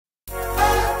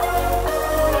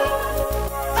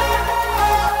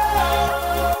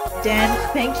Dan,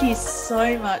 thank you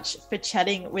so much for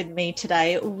chatting with me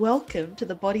today. Welcome to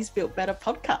the Bodies Built Better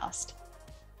podcast.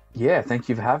 Yeah, thank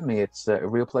you for having me. It's a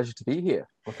real pleasure to be here.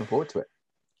 Looking forward to it.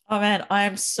 Oh man, I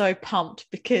am so pumped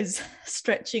because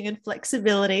stretching and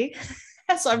flexibility,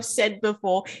 as I've said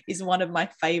before, is one of my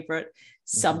favorite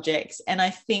subjects. And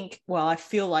I think, well, I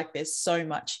feel like there's so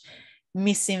much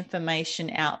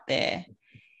misinformation out there.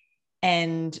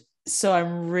 And so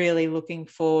I'm really looking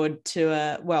forward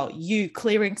to, you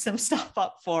clearing some stuff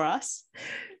up for us.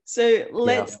 So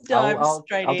let's dive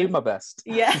straight in. I'll do my best.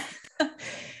 Yeah.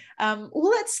 Well,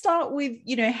 let's start with,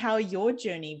 how your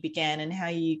journey began and how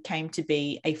you came to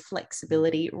be a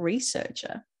flexibility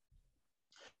researcher.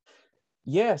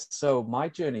 Yes, so my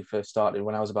journey first started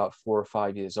when I was about 4 or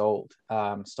 5 years old.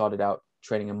 Started out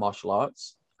training in martial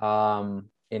arts,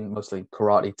 in mostly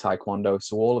karate, taekwondo,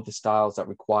 so all of the styles that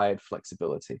required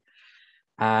flexibility.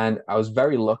 And I was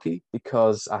very lucky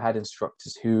because I had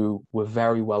instructors who were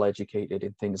very well educated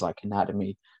in things like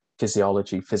anatomy,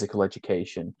 physiology, physical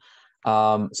education.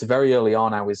 So very early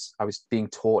on, I was being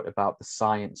taught about the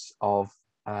science of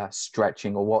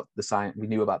stretching, or what the science we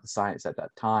knew about the science at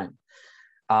that time.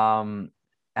 And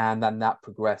then that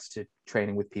progressed to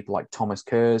training with people like Thomas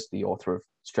Kurz, the author of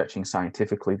Stretching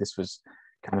Scientifically. This was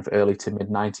kind of early to mid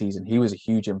 90s, and he was a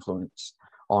huge influence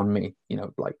on me,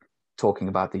 like talking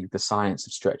about the science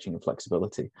of stretching and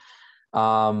flexibility.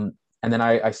 And then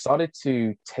I started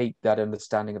to take that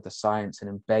understanding of the science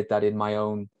and embed that in my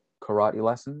own karate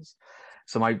lessons.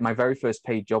 So my very first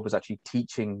paid job was actually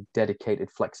teaching dedicated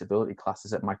flexibility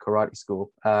classes at my karate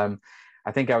school.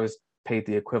 I think I was paid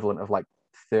the equivalent of like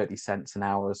 30 cents an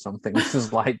hour or something. This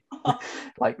is like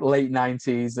late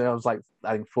 90s. And I was like,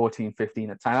 I think 14,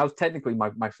 15 at the time. That was technically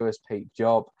my first paid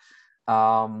job.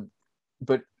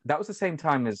 But that was the same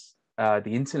time as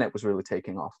the internet was really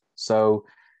taking off. So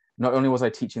not only was I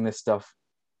teaching this stuff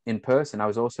in person, I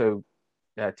was also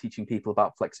teaching people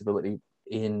about flexibility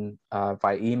in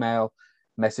via email,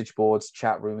 message boards,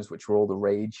 chat rooms, which were all the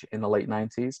rage in the late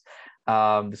 90s.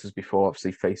 This was before,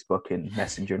 obviously, Facebook and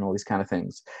Messenger and all these kind of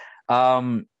things.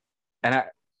 And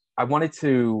I wanted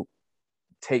to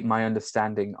take my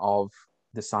understanding of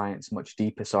the science much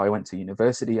deeper. So I went to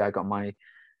university. I got my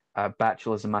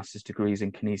bachelor's and master's degrees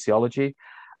in kinesiology.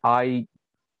 I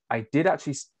did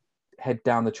actually head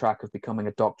down the track of becoming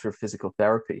a doctor of physical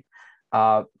therapy.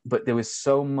 But there was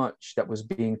so much that was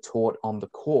being taught on the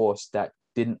course that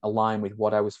didn't align with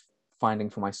what I was finding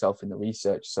for myself in the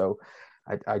research. So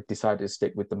I decided to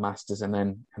stick with the master's and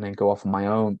then go off on my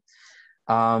own.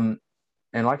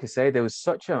 And like I say, there was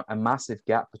such a massive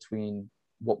gap between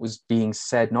what was being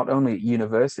said, not only at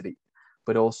university,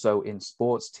 but also in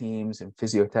sports teams and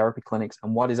physiotherapy clinics,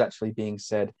 and what is actually being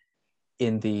said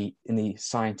in the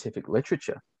scientific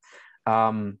literature.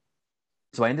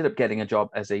 So I ended up getting a job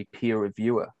as a peer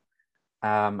reviewer.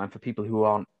 And for people who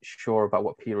aren't sure about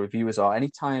what peer reviewers are,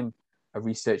 anytime a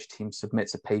research team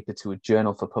submits a paper to a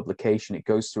journal for publication, it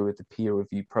goes through the peer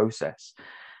review process.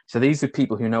 So these are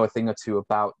people who know a thing or two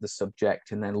about the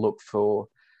subject and then look for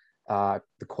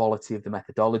the quality of the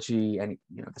methodology and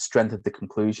the strength of the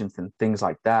conclusions and things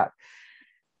like that.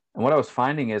 And what I was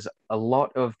finding is a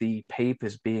lot of the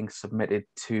papers being submitted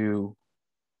to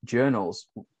journals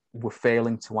were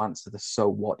failing to answer the so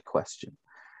what question.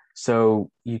 So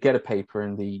you get a paper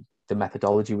and the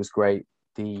methodology was great,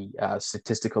 the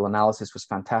statistical analysis was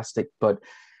fantastic, but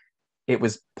it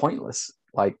was pointless.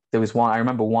 Like there was I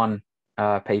remember one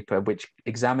paper which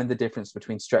examined the difference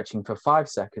between stretching for 5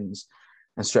 seconds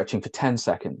and stretching for 10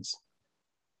 seconds.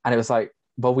 And it was like,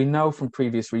 well, we know from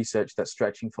previous research that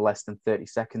stretching for less than 30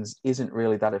 seconds isn't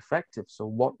really that effective. So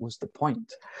what was the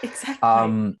point?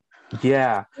 Exactly.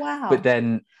 Yeah. Wow. But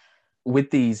then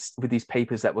with these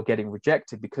papers that were getting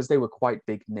rejected, because they were quite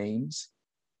big names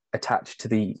attached to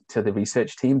the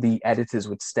research team, the editors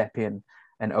would step in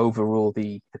and overrule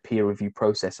the peer review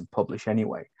process and publish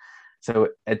anyway. So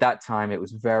at that time, it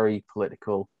was very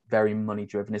political, very money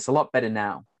driven. It's a lot better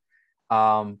now.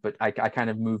 But I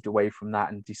kind of moved away from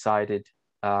that and decided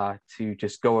to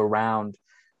just go around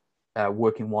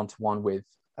working one-to-one with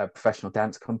professional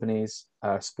dance companies,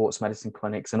 sports medicine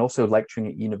clinics, and also lecturing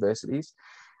at universities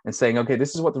and saying, okay,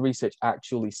 this is what the research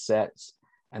actually says,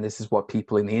 and this is what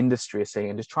people in the industry are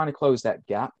saying, and just trying to close that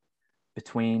gap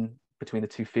between the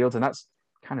two fields. And that's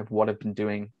kind of what I've been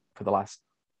doing for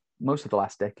most of the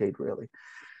last decade, really.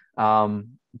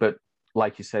 But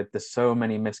like you said, there's so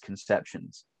many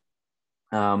misconceptions.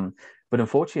 But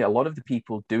unfortunately, a lot of the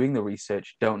people doing the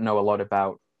research don't know a lot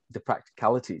about the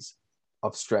practicalities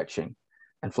of stretching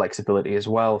and flexibility as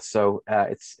well. So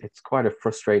it's quite a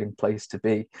frustrating place to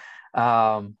be.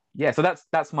 Yeah, so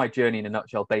that's my journey in a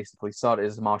nutshell. Basically, started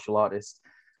as a martial artist,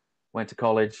 went to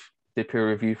college, did peer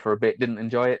review for a bit, didn't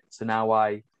enjoy it, so now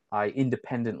I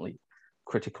independently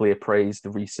critically appraise the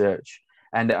research,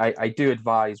 and I do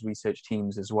advise research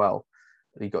teams as well.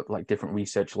 You got like different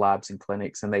research labs and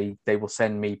clinics, and they will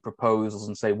send me proposals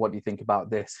and say, what do you think about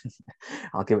this?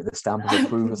 I'll give it the stamp of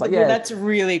approval. It's like, Well, yeah, that's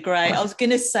really great. I was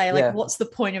going to say, like, yeah, what's the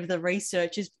point of the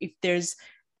research is if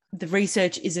the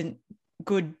research isn't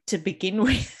good to begin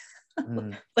with.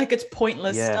 Like, it's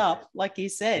pointless yeah, stuff, like you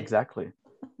said. exactly.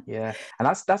 Yeah, and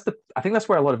that's the I think that's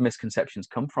where a lot of misconceptions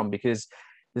come from, because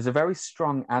there's a very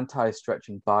strong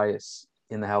anti-stretching bias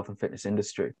in the health and fitness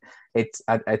industry.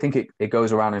 I think it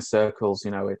goes around in circles.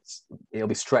 You know, it'll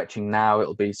be stretching now,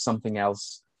 it'll be something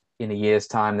else in a year's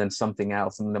time, then something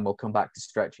else, and then we'll come back to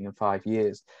stretching in 5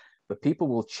 years. But people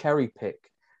will cherry pick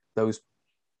those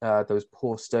those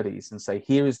poor studies and say,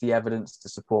 here is the evidence to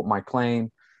support my claim.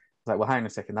 It's like, well, hang on a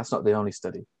second, that's not the only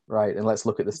study, right? And let's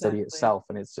look at the study Exactly. itself,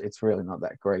 and it's really not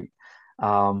that great.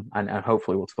 And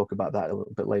hopefully we'll talk about that a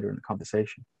little bit later in the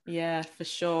conversation. Yeah, for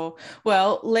sure.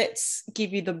 Well, let's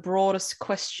give you the broadest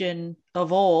question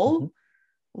of all. Mm-hmm.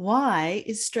 Why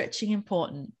is stretching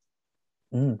important?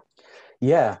 Mm.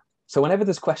 Yeah. So whenever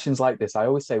there's questions like this, I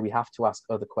always say we have to ask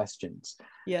other questions.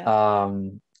 Yeah.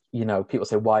 Um, you know, people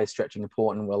say, why is stretching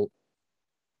important? Well,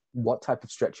 what type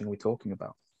of stretching are we talking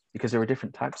about? Because there are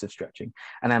different types of stretching,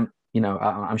 and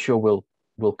I'm sure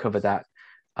we'll cover that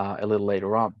a little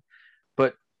later on.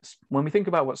 But when we think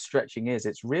about what stretching is,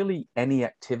 it's really any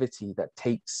activity that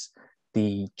takes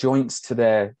the joints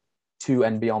to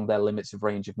and beyond their limits of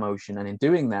range of motion, and in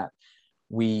doing that,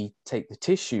 we take the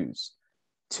tissues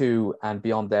to and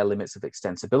beyond their limits of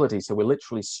extensibility. So we're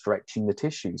literally stretching the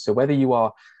tissue. So whether you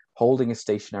are holding a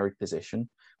stationary position,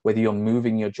 whether you're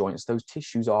moving your joints, those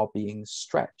tissues are being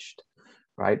stretched,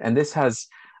 right? And this has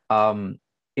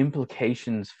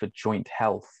implications for joint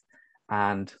health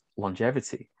and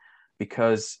longevity,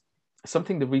 because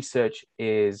something the research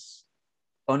is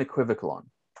unequivocal on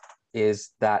is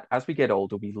that as we get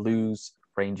older, we lose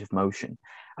range of motion.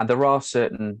 And there are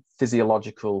certain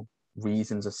physiological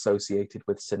reasons associated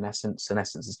with senescence.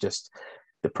 Senescence is just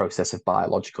the process of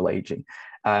biological aging.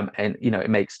 And, you know, it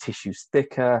makes tissues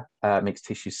thicker, makes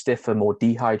tissues stiffer, more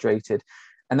dehydrated.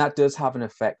 And that does have an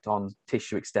effect on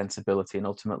tissue extensibility and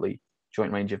ultimately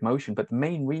joint range of motion. But the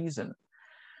main reason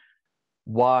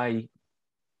why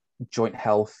joint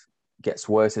health gets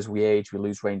worse as we age, we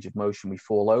lose range of motion, we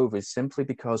fall over, is simply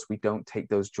because we don't take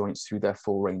those joints through their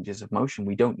full ranges of motion.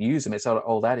 We don't use them. It's our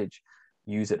old adage,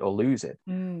 use it or lose it,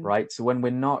 right? So when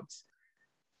we're not,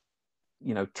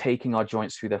 you know, taking our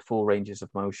joints through their full ranges of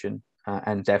motion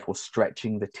and therefore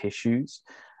stretching the tissues,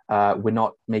 we're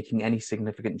not making any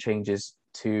significant changes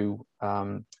to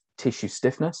tissue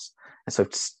stiffness. And so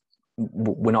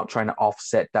we're not trying to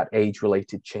offset that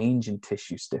age-related change in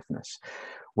tissue stiffness.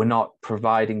 We're not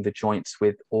providing the joints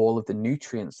with all of the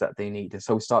nutrients that they need. And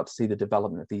so we start to see the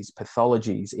development of these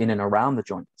pathologies in and around the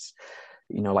joints,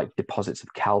 you know, like deposits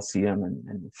of calcium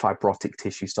and fibrotic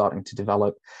tissue starting to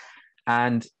develop.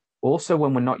 And also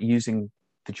when we're not using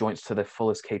the joints to their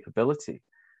fullest capability,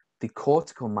 the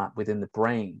cortical map within the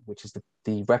brain, which is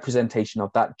the representation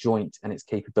of that joint and its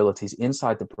capabilities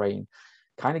inside the brain,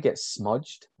 kind of gets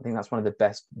smudged. I think that's one of the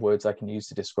best words I can use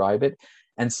to describe it.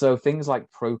 And so things like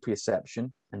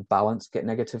proprioception and balance get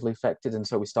negatively affected. And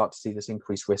so we start to see this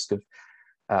increased risk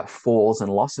of falls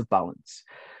and loss of balance.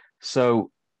 So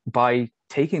by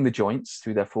taking the joints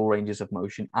through their full ranges of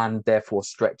motion and therefore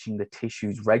stretching the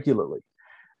tissues regularly,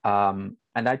 and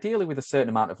ideally with a certain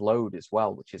amount of load as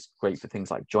well, which is great for things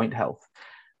like joint health,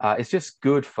 it's just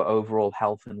good for overall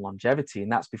health and longevity.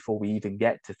 And that's before we even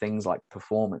get to things like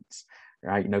performance.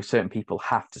 Right, you know, certain people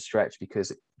have to stretch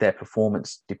because their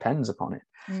performance depends upon it.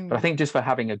 But I think just for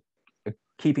having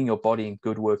keeping your body in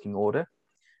good working order,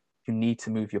 you need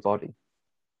to move your body.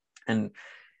 And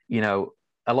you know,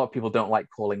 a lot of people don't like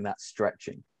calling that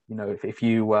stretching. You know, if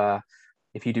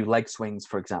you do leg swings,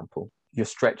 for example, you're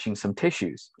stretching some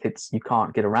tissues. You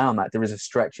can't get around that. There is a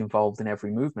stretch involved in every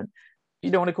movement.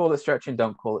 You don't want to call it stretching,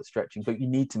 don't call it stretching, but you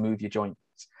need to move your joints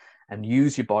and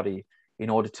use your body in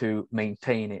order to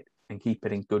maintain it and keep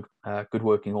it in good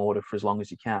working order for as long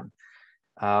as you can.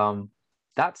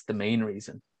 That's the main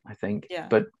reason, I think. Yeah.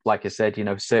 But like I said, you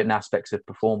know, certain aspects of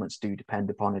performance do depend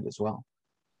upon it as well.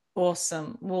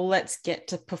 Awesome. Well, let's get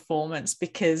to performance,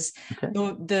 because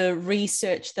the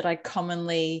research that I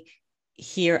commonly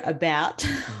hear about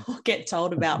or get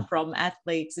told about from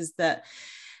athletes is that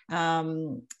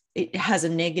it has a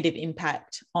negative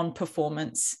impact on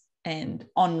performance and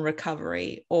on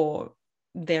recovery, or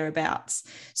thereabouts.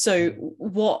 So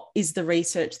what is the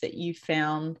research that you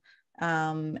found?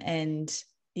 And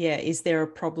yeah, is there a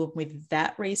problem with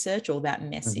that research or that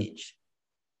message?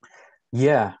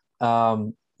 Yeah.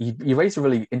 You raised a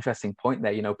really interesting point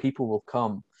there. You know, people will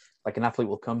come, like an athlete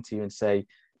will come to you and say,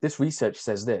 this research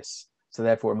says this, so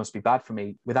therefore it must be bad for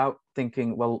me, without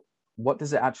thinking, well, what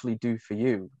does it actually do for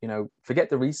you? You know, forget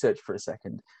the research for a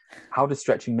second. How does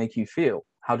stretching make you feel?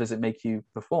 How does it make you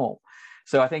perform?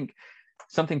 So I think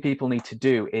something people need to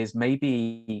do is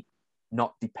maybe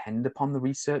not depend upon the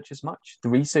research as much. The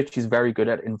research is very good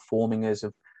at informing us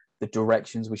of the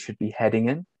directions we should be heading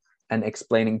in and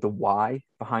explaining the why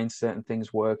behind certain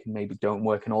things work and maybe don't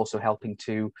work, and also helping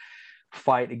to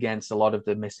fight against a lot of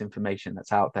the misinformation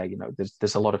that's out there. You know,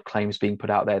 there's a lot of claims being put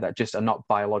out there that just are not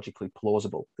biologically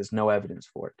plausible. There's no evidence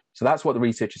for it. So that's what the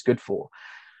research is good for.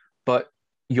 But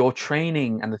your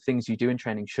training and the things you do in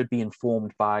training should be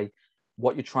informed by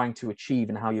what you're trying to achieve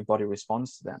and how your body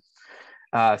responds to them.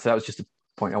 So that was just a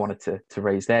point I wanted to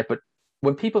raise there. But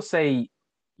when people say,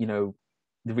 you know,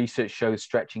 the research shows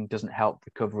stretching doesn't help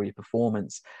recovery or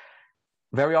performance,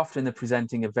 very often they're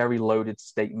presenting a very loaded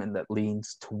statement that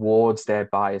leans towards their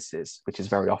biases, which is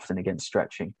very often against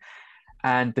stretching.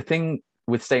 And the thing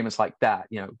with statements like that,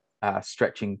 you know,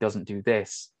 stretching doesn't do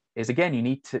this, is again, you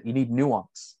need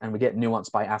nuance. And we get nuance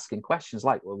by asking questions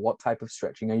like, well, what type of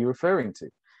stretching are you referring to?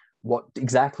 What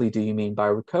exactly do you mean by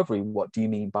recovery? What do you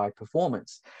mean by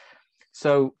performance?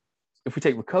 So if we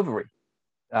take recovery,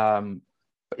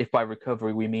 if by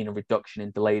recovery we mean a reduction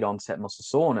in delayed onset muscle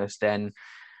soreness, then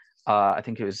I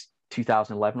think it was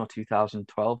 2011 or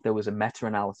 2012, there was a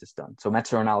meta-analysis done. So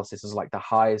meta-analysis is like the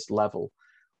highest level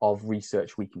of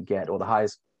research we can get, or the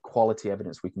highest quality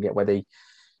evidence we can get,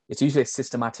 it's usually a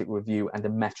systematic review and a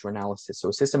meta-analysis. So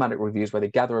a systematic review is where they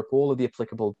gather up all of the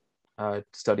applicable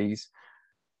studies,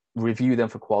 review them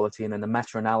for quality, and then the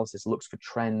meta-analysis looks for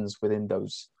trends within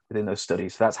those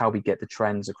studies. So that's how we get the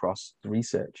trends across the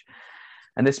research.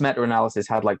 And this meta-analysis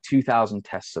had like 2,000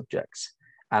 test subjects,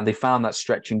 and they found that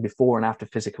stretching before and after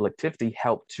physical activity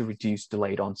helped to reduce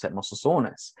delayed onset muscle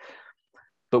soreness.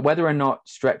 But whether or not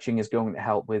stretching is going to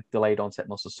help with delayed onset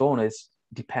muscle soreness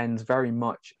depends very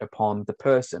much upon the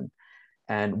person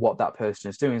and what that person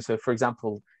is doing. So for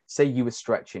example, say you were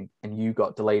stretching and you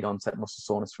got delayed onset muscle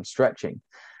soreness from stretching,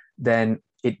 then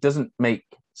it doesn't make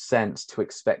sense to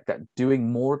expect that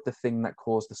doing more of the thing that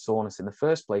caused the soreness in the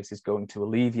first place is going to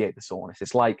alleviate the soreness.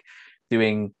 It's like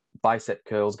doing bicep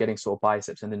curls, getting sore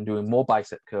biceps, and then doing more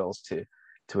bicep curls to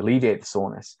alleviate the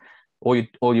soreness.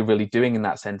 All you're really doing in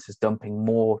that sense is dumping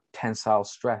more tensile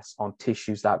stress on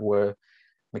tissues that were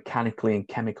mechanically and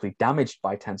chemically damaged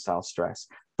by tensile stress.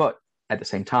 But at the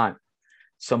same time,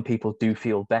 some people do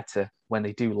feel better when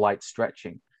they do light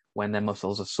stretching, when their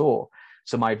muscles are sore.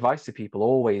 So my advice to people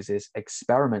always is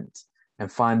experiment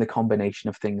and find the combination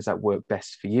of things that work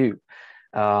best for you.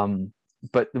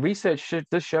 But the research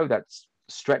does show that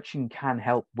stretching can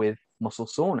help with muscle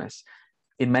soreness.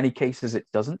 In many cases, it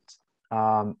doesn't.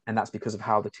 And that's because of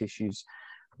how the tissues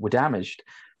were damaged.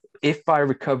 If by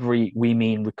recovery we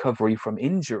mean recovery from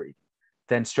injury,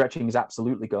 then stretching is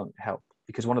absolutely going to help,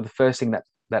 because one of the first things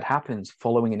that happens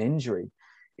following an injury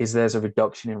is there's a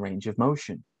reduction in range of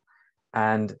motion.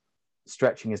 And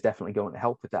stretching is definitely going to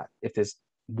help with that. If there's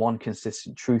one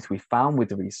consistent truth we found with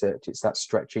the research, it's that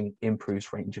stretching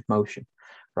improves range of motion,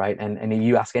 right? And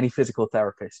you ask any physical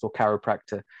therapist or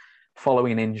chiropractor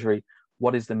following an injury,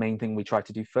 what is the main thing we try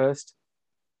to do first?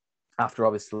 After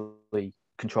obviously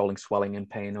controlling swelling and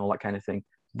pain and all that kind of thing,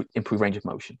 improve range of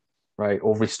motion, right?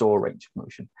 Or restore range of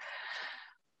motion.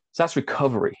 So that's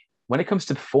recovery. When it comes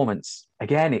to performance,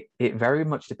 again, it very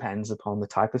much depends upon the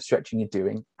type of stretching you're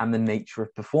doing and the nature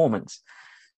of performance.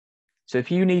 So if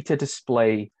you need to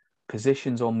display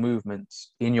positions or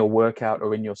movements in your workout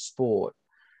or in your sport,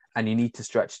 and you need to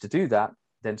stretch to do that,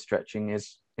 then stretching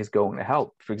is going to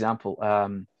help. For example, I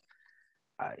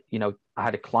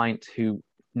had a client who,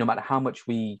 no matter how much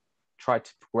we tried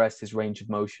to progress his range of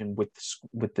motion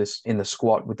with this in the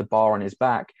squat with the bar on his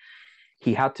back,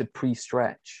 he had to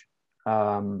pre-stretch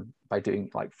by doing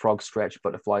like frog stretch,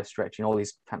 butterfly stretch, and all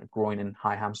these kind of groin and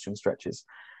high hamstring stretches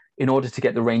in order to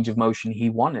get the range of motion he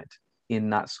wanted in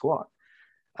that squat.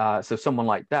 So someone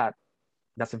like that,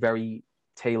 that's a very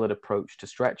tailored approach to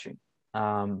stretching.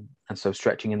 And so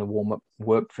stretching in the warm-up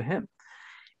worked for him.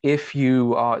 If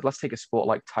you are, let's take a sport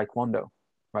like Taekwondo,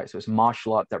 right? So it's a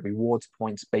martial art that rewards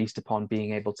points based upon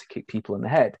being able to kick people in the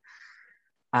head.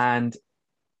 And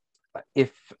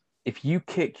if you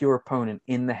kick your opponent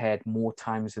in the head more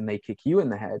times than they kick you in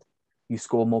the head, you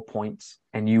score more points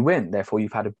and you win. Therefore,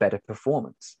 you've had a better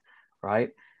performance,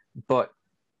 right? But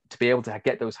to be able to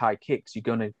get those high kicks, you're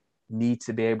going to need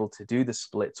to be able to do the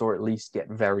splits, or at least get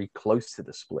very close to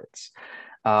the splits.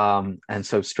 And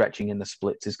so stretching in the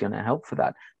splits is going to help for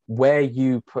that. Where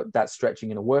you put that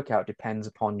stretching in a workout depends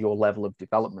upon your level of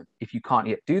development. If you can't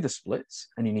yet do the splits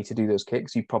and you need to do those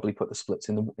kicks, you probably put the splits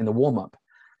in the warm-up.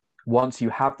 Once you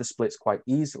have the splits quite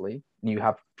easily and you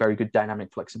have very good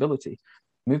dynamic flexibility,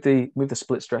 move the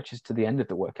split stretches to the end of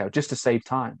the workout, just to save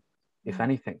time, if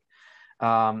anything.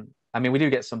 I mean, we do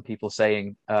get some people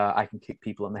saying, I can kick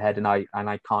people in the head and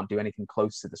I can't do anything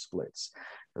close to the splits.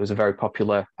 There was a very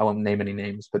popular, I won't name any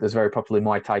names, but there's a very popular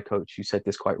Muay Thai coach who said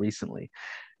this quite recently.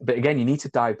 But again, you need to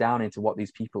dive down into what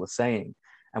these people are saying.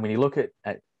 And when you look at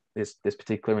this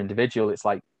particular individual, it's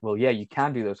like, well, yeah, you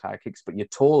can do those high kicks, but you're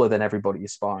taller than everybody you're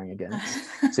sparring against.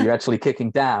 So you're actually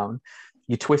kicking down,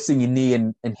 you're twisting your knee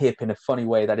and hip in a funny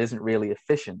way that isn't really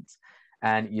efficient.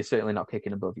 And you're certainly not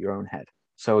kicking above your own head.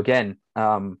 So again,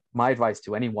 my advice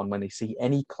to anyone when they see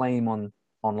any claim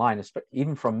online,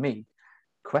 even from me,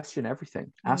 question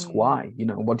everything. Ask why.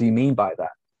 What do you mean by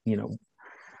that?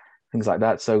 Things like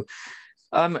that. So,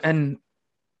 and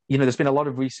there's been a lot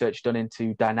of research done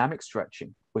into dynamic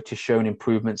stretching, which has shown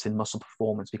improvements in muscle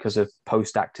performance because of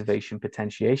post-activation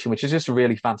potentiation, which is just a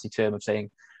really fancy term of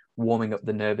saying warming up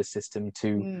the nervous system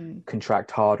to contract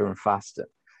harder and faster.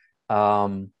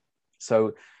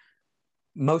 So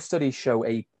most studies show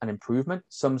an improvement.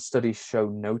 Some studies show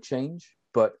no change,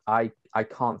 but I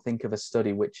can't think of a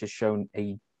study which has shown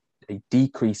a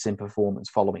decrease in performance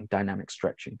following dynamic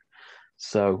stretching.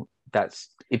 So that's,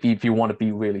 if you want to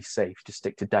be really safe, just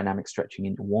stick to dynamic stretching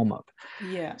in your warm-up.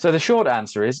 Yeah. So the short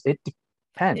answer is it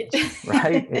depends,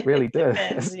 right? It really does.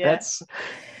 Depends, yeah.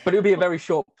 But it would be a very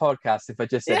short podcast if I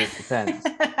just said it depends.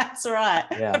 That's right.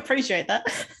 Yeah. I appreciate that.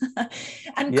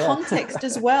 And context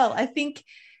as well. I think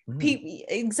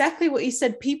exactly what you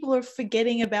said, people are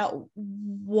forgetting about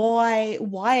why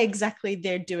exactly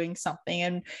they're doing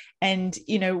something. And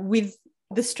with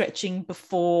the stretching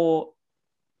before,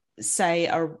 say,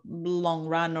 a long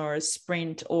run or a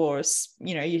sprint or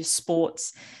your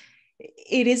sports,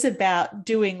 it is about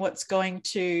doing what's going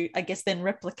to, I guess, then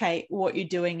replicate what you're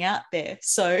doing out there.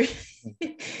 So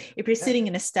if you're sitting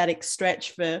in a static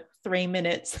stretch for 3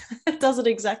 minutes, it doesn't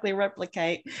exactly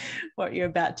replicate what you're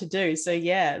about to do. So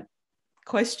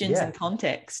questions and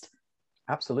context.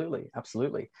 Absolutely.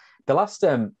 The last,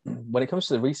 when it comes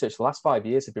to the research, the last 5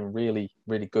 years have been really,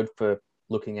 really good for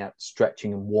looking at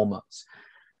stretching and warm-ups.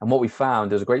 And what we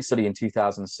found, there's a great study in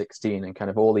 2016, and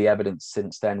kind of all the evidence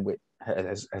since then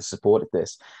has supported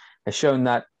this, has shown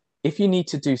that if you need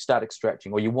to do static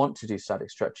stretching, or you want to do static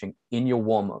stretching in your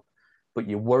warm-up, but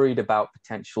you're worried about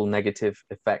potential negative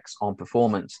effects on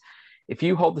performance, if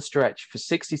you hold the stretch for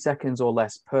 60 seconds or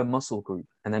less per muscle group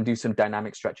and then do some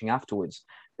dynamic stretching afterwards,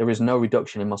 there is no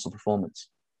reduction in muscle performance.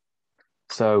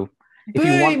 So if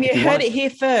you heard it here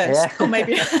first. Yeah. Or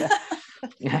maybe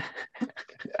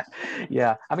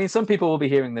yeah. I mean, some people will be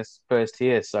hearing this first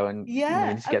here, so we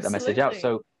need to get the message out.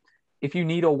 So if you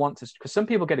need or want to, because some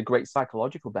people get a great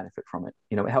psychological benefit from it,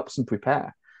 it helps them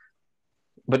prepare.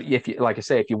 But if you, like I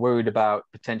say, if you're worried about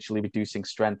potentially reducing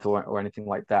strength or anything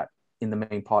like that in the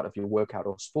main part of your workout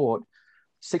or sport,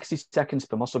 60 seconds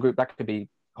per muscle group, that could be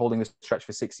holding the stretch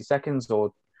for 60 seconds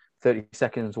or 30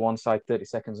 seconds one side, 30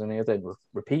 seconds on the other, and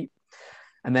repeat.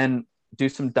 And then do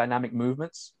some dynamic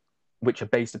movements, which are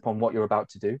based upon what you're about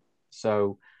to do.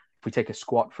 So if we take a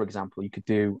squat, for example, you could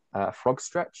do a frog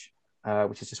stretch,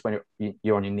 which is just when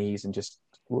you're on your knees and just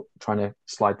trying to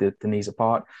slide the knees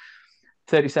apart.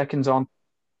 30 seconds on,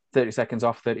 30 seconds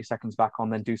off, 30 seconds back on,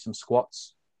 then do some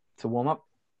squats to warm up.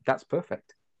 That's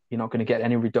perfect. You're not going to get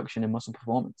any reduction in muscle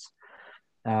performance.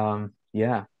 So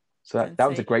that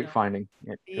was a great finding.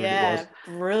 It really was.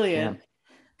 Brilliant.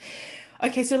 Yeah.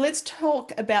 Okay, so let's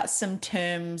talk about some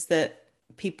terms that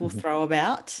people throw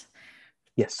about.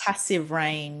 Yes. Passive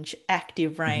range,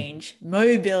 active range,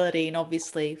 mobility, and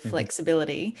obviously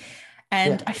flexibility.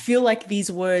 And I feel like these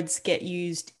words get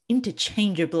used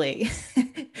interchangeably.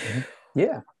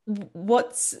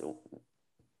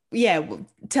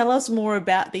 Tell us more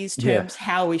about these terms,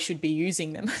 how we should be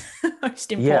using them,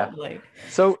 most importantly.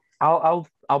 So I'll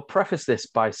preface this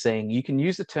by saying you can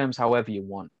use the terms however you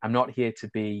want. I'm not here to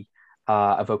be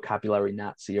a vocabulary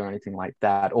Nazi or anything like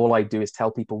that. All I do is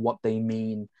tell people what they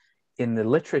mean in the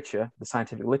literature, the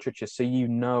scientific literature, so you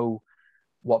know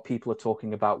what people are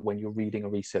talking about when you're reading a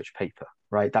research paper,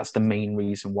 right? That's the main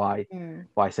reason why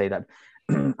I say that.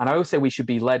 And I always say we should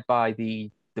be led by the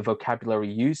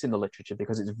vocabulary used in the literature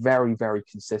because it's very, very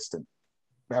consistent,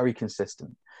 very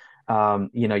consistent.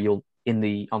 You'll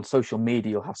on social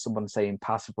media, you'll have someone saying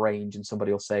passive range and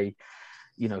somebody will say,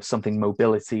 something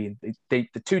mobility. The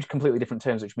two completely different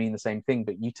terms which mean the same thing,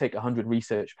 but you take 100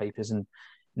 research papers and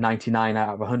 99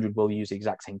 out of 100 will use the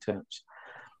exact same terms.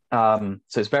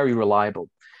 So it's very reliable.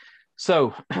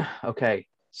 So, okay,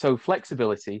 so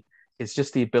flexibility is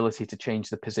just the ability to change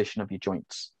the position of your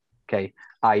joints, okay,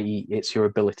 i.e. it's your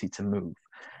ability to move.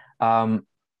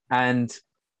 And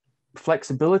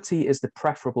flexibility is the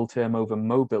preferable term over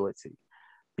mobility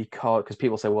because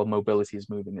people say, well, mobility is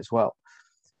moving as well.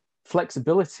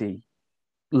 Flexibility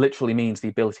literally means the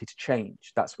ability to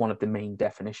change. That's one of the main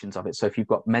definitions of it. So if you've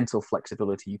got mental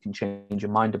flexibility, you can change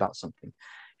your mind about something.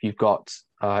 If you've got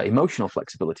emotional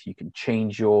flexibility, you can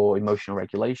change your emotional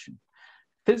regulation.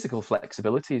 Physical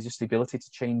flexibility is just the ability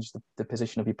to change the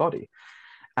position of your body.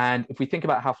 And if we think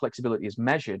about how flexibility is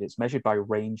measured, it's measured by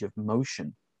range of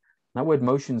motion. That word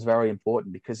motion is very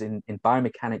important because in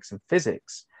biomechanics and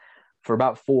physics, for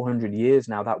about 400 years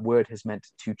now, that word has meant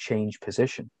to change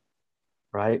position,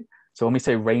 right? So when we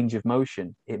say range of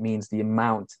motion, it means the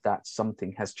amount that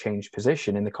something has changed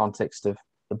position. In the context of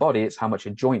the body, it's how much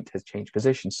a joint has changed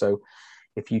position. So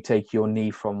if you take your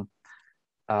knee from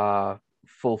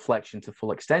full flexion to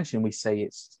full extension, we say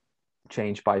it's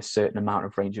changed by a certain amount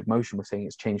of range of motion. We're saying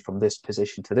it's changed from this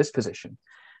position to this position.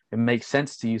 It makes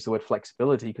sense to use the word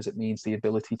flexibility because it means the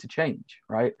ability to change,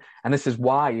 right? And this is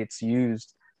why it's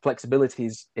used. Flexibility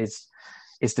is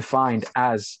defined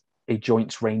as a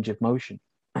joint's range of motion.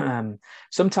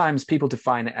 Sometimes people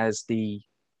define it as the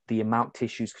amount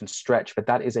tissues can stretch, but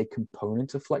that is a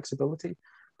component of flexibility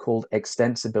called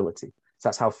extensibility. So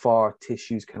that's how far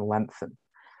tissues can lengthen.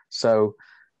 So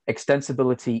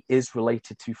extensibility is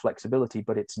related to flexibility,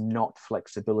 but it's not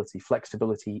flexibility.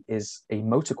 Flexibility is a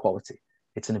motor quality.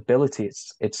 It's an ability.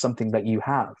 It's something that you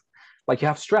have. Like you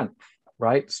have strength,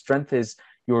 right? Strength is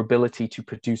your ability to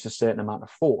produce a certain amount of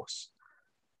force.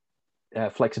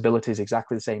 Flexibility is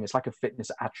exactly the same. It's like a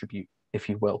fitness attribute, if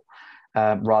you will,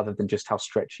 rather than just how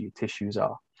stretchy your tissues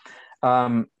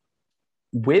are.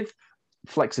 With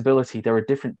flexibility, there are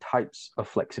different types of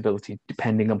flexibility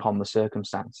depending upon the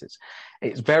circumstances.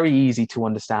 It's very easy to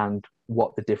understand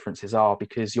what the differences are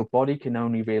because your body can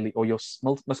only really, or your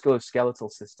musculoskeletal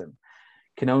system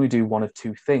can only do one of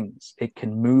two things. It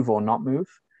can move or not move,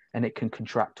 and it can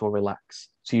contract or relax.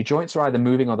 So your joints are either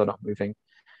moving or they're not moving,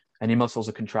 and your muscles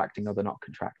are contracting or they're not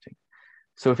contracting.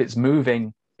 So if it's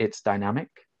moving, it's dynamic,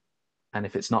 and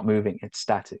if it's not moving, it's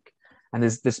static. And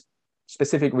there's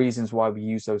specific reasons why we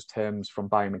use those terms from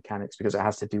biomechanics because it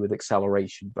has to do with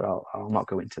acceleration, but I'll not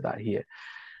go into that here.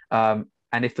 And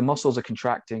if the muscles are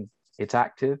contracting, it's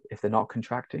active. If they're not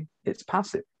contracting, it's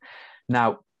passive.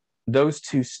 Now, those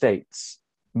two states,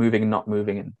 moving and not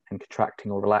moving and contracting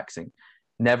or relaxing,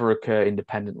 never occur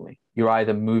independently. You're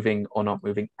either moving or not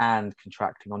moving and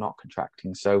contracting or not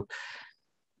contracting. So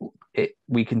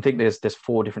we can think there's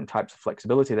 4 different types of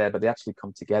flexibility there, but they actually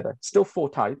come together. Still 4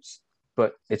 types,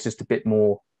 but it's just a bit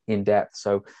more in depth.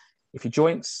 So if your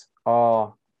joints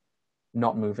are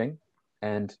not moving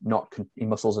and your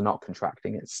muscles are not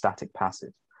contracting, it's static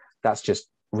passive. That's just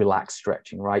relaxed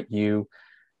stretching, right? You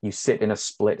sit in a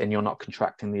split and you're not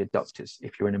contracting the adductors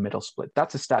if you're in a middle split.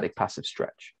 That's a static passive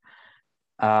stretch.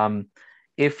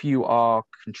 If you are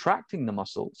contracting the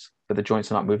muscles, but the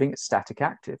joints are not moving, it's static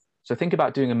active. So think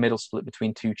about doing a middle split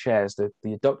between 2 chairs. The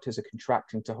adductors are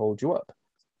contracting to hold you up.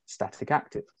 Static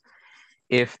active.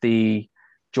 If the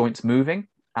joint's moving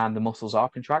and the muscles are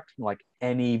contracting, like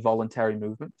any voluntary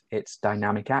movement, it's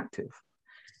dynamic active.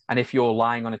 And if you're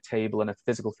lying on a table and a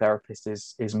physical therapist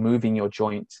is moving your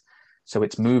joint, so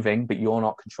it's moving, but you're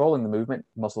not controlling the movement,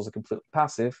 muscles are completely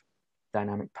passive,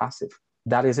 dynamic passive.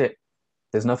 That is it.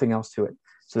 There's nothing else to it.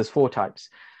 So there's 4 types.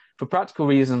 For practical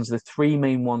reasons, the 3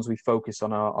 main ones we focus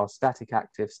on are static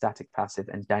active, static passive,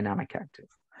 and dynamic active.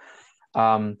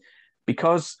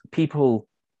 Because people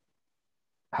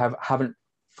haven't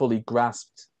fully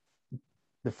grasped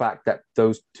the fact that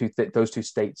those two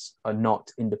states are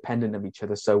not independent of each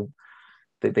other, so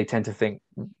they tend to think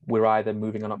we're either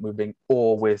moving or not moving,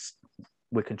 or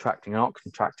we're contracting or not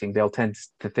contracting. They'll tend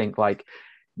to think like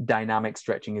dynamic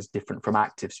stretching is different from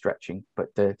active stretching, but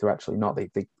they're actually not.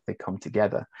 They come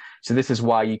together. So this is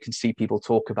why you can see people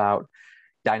talk about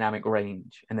dynamic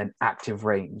range and then active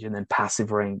range and then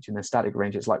passive range and then static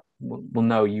range. It's like, well,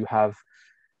 no, you have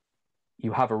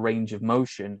a range of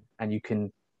motion and you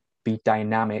can be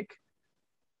dynamic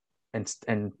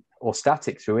and or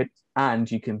static through it,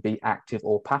 and you can be active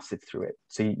or passive through it.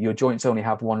 So your joints only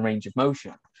have one range of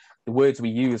motion. The words we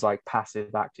use like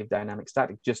passive, active, dynamic,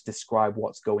 static just describe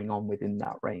what's going on within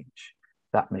that range.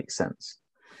 That makes sense.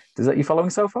 You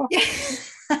following so far?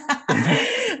 Yeah.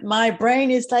 My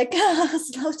brain is like,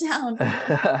 slow down.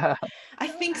 I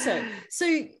think so.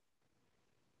 So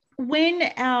when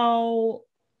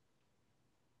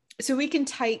so we can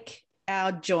take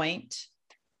our joint.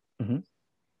 Mm-hmm.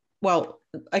 Well,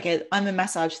 okay, I'm a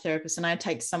massage therapist and I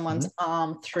take someone's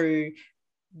arm through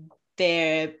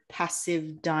their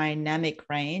passive dynamic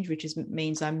range, which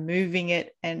means I'm moving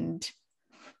it and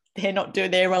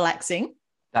they're relaxing.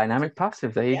 Dynamic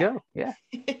passive. There you go. Yeah.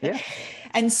 Yeah.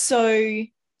 And so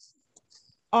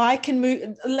I can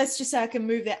move, let's just say I can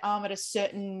move their arm at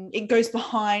it goes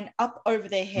behind, up over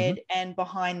their head and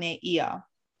behind their ear.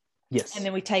 Yes. And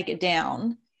then we take it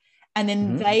down and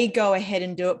then they go ahead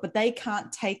and do it, but they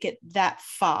can't take it that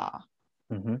far.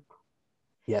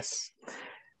 Yes.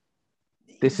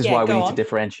 This is why we need to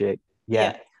differentiate.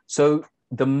 Yeah. So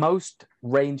the most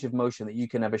range of motion that you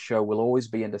can ever show will always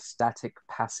be under static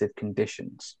passive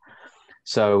conditions.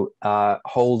 So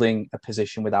holding a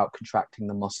position without contracting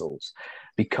the muscles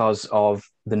because of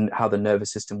how the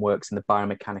nervous system works and the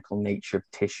biomechanical nature of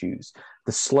tissues.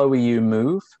 The slower you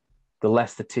move, the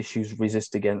less the tissues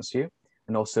resist against you,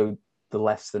 and also the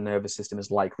less the nervous system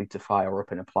is likely to fire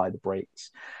up and apply the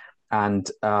brakes. And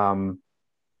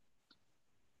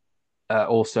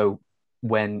also,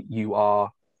 when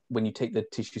you take the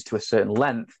tissues to a certain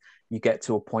length, you get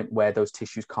to a point where those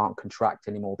tissues can't contract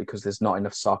anymore because there's not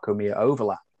enough sarcomere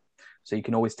overlap. So you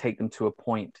can always take them to a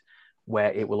point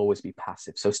where it will always be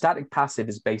passive. So static passive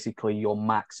is basically your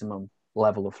maximum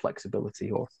level of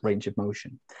flexibility or range of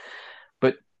motion.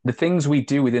 But the things we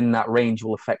do within that range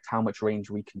will affect how much range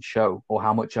we can show or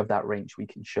how much of that range we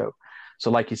can show.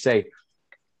 So like you say,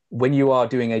 when you are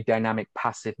doing a dynamic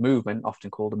passive movement, often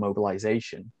called a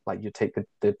mobilization, like you take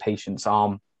the patient's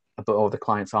arm or the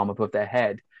client's arm above their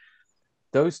head,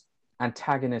 those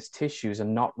antagonist tissues are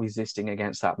not resisting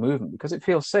against that movement because it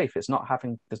feels safe. There's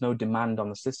no demand on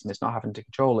the system. It's not having to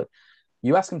control it.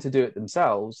 You ask them to do it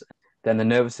themselves, then the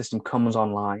nervous system comes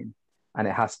online and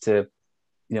it has to,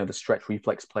 the stretch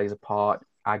reflex plays a part,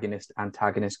 agonist,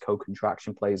 antagonist,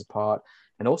 co-contraction plays a part,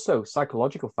 and also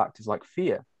psychological factors like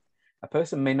fear. A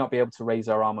person may not be able to raise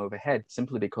their arm overhead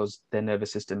simply because their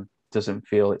nervous system doesn't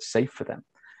feel it's safe for them.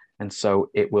 And so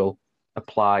it will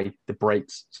apply the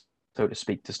brakes, so to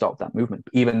speak, to stop that movement.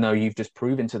 Even though you've just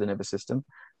proven to the nervous system,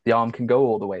 the arm can go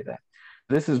all the way there.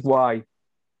 This is why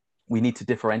we need to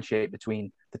differentiate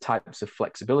between the types of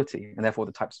flexibility and therefore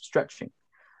the types of stretching,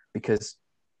 because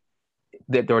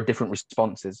there are different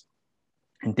responses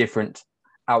and different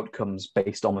outcomes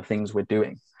based on the things we're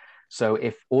doing. So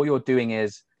if all you're doing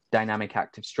is dynamic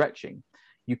active stretching,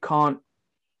 you can't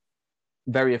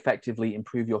very effectively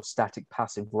improve your static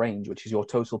passive range, which is your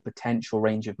total potential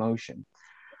range of motion.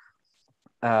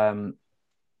 You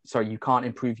can't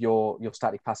improve your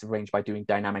static passive range by doing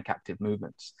dynamic active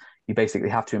movements. You basically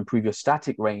have to improve your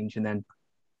static range and then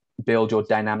build your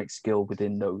dynamic skill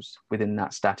within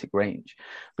that static range.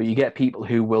 But you get people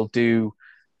who will do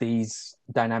these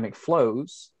dynamic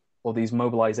flows or these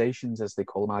mobilizations, as they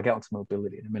call them. I'll get onto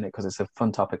mobility in a minute because it's a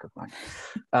fun topic of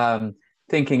mine.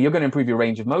 Thinking you're going to improve your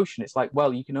range of motion. It's like,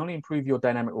 well, you can only improve your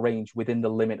dynamic range within the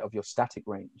limit of your static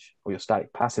range or your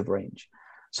static passive range.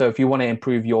 So if you want to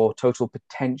improve your total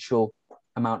potential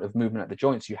amount of movement at the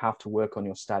joints, you have to work on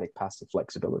your static passive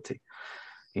flexibility,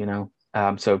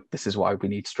 so this is why we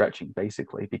need stretching,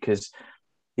 basically, because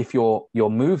if you're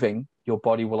moving, your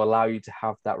body will allow you to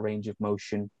have that range of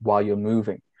motion while you're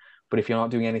moving. But if you're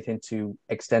not doing anything to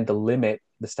extend the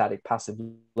static passive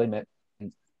limit,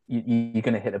 you're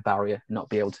going to hit a barrier and not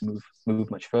be able to move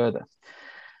much further.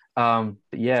 But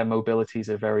yeah, mobility is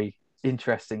a very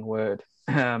interesting word.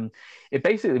 It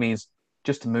basically means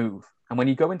just to move. And when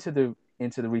you go into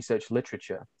the research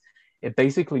literature, it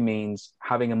basically means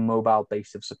having a mobile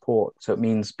base of support. So it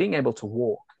means being able to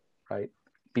walk, right?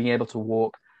 Being able to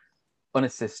walk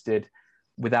unassisted,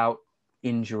 without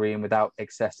injury and without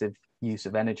excessive use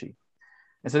of energy.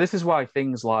 And so this is why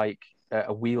things like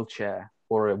a wheelchair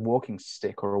or a walking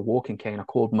stick or a walking cane are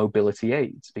called mobility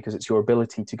aids, because it's your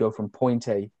ability to go from point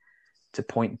A to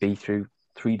point B through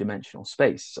three-dimensional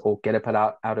space, or get up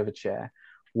out of a chair,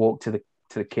 walk to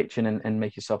the kitchen and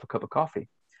make yourself a cup of coffee.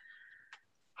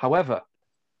 However,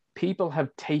 people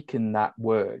have taken that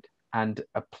word and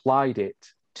applied it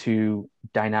to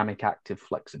dynamic active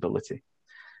flexibility.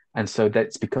 And so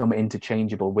that's become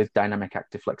interchangeable with dynamic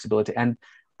active flexibility. And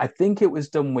I think it was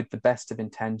done with the best of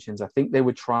intentions. I think they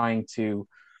were trying to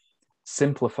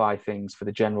simplify things for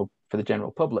the general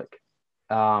public.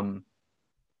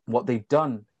 What they've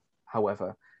done,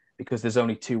 however, because there's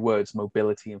only two words,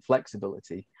 mobility and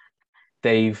flexibility,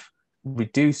 they've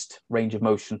reduced range of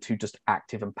motion to just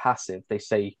active and passive. They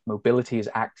say mobility is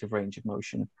active range of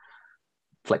motion,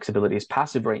 flexibility is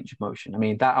passive range of motion. I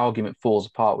mean, that argument falls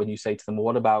apart when you say to them, well,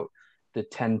 what about the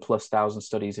 10,000+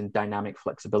 studies in dynamic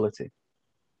flexibility,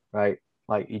 right?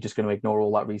 Like, you're just going to ignore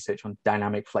all that research on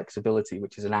dynamic flexibility,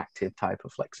 which is an active type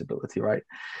of flexibility, right?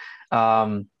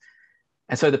 And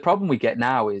so the problem we get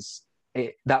now is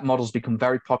that model's become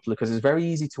very popular because it's very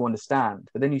easy to understand.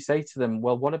 But then you say to them,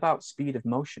 well, what about speed of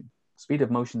motion? Speed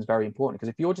of motion is very important, because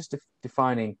if you're just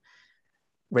defining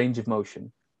range of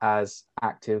motion as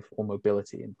active or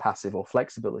mobility and passive or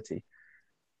flexibility,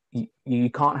 you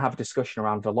can't have a discussion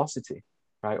around velocity,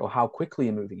 right? Or how quickly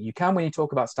you're moving. You can when you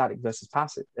talk about static versus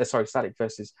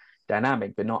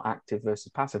dynamic, but not active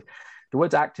versus passive. The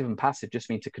words active and passive just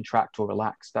mean to contract or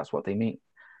relax. That's what they mean.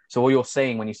 So all you're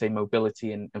saying when you say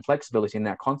mobility and flexibility in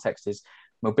that context is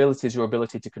mobility is your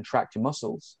ability to contract your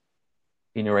muscles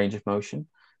in your range of motion,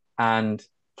 and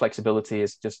flexibility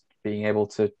is just being able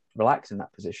to relax in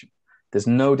that position. There's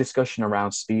no discussion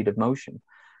around speed of motion,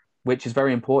 which is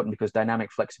very important because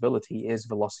dynamic flexibility is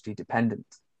velocity dependent.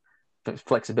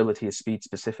 Flexibility is speed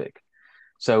specific.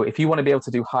 So if you want to be able to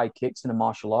do high kicks in a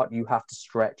martial art, you have to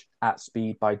stretch at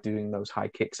speed by doing those high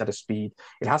kicks at a speed.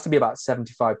 It has to be about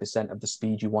 75% of the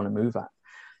speed you want to move at.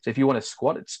 So if you want to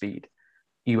squat at speed,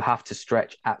 you have to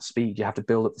stretch at speed. You have to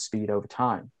build up the speed over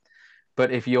time. But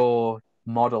if your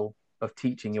model of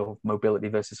teaching your mobility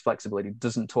versus flexibility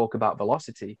doesn't talk about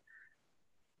velocity,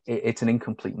 it's an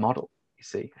incomplete model, you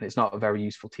see, and it's not a very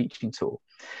useful teaching tool.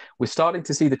 We're starting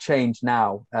to see the change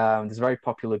now. There's a very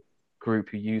popular group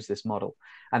who use this model,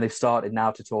 and they've started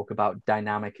now to talk about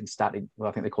dynamic and static. Well,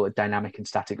 I think they call it dynamic and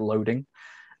static loading,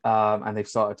 and they've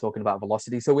started talking about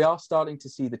velocity. So we are starting to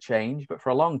see the change, but for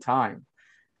a long time,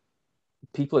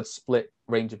 people had split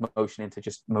range of motion into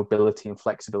just mobility and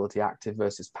flexibility, active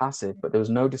versus passive, but there was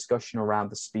no discussion around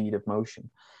the speed of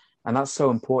motion. And that's so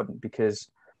important, because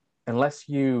unless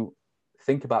you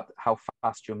think about how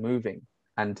fast you're moving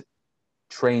and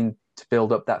train to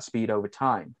build up that speed over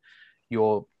time,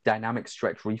 your dynamic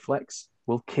stretch reflex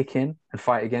will kick in and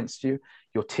fight against you.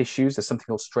 Your tissues, there's something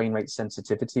called strain rate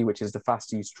sensitivity, which is the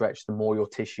faster you stretch, the more your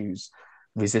tissues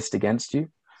resist against you.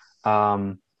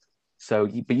 But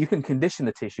you can condition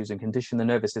the tissues and condition the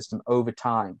nervous system over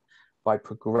time by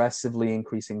progressively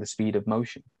increasing the speed of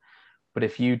motion. But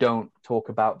if you don't talk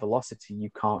about velocity, you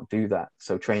can't do that.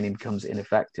 So training becomes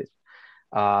ineffective.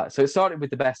 So it started with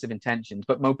the best of intentions,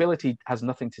 but mobility has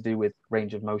nothing to do with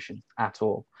range of motion at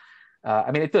all.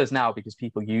 I mean, it does now because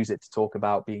people use it to talk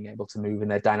about being able to move in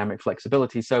their dynamic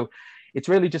flexibility. So it's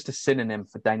really just a synonym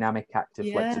for dynamic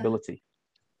active flexibility,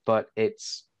 but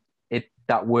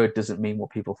that word doesn't mean what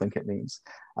people think it means.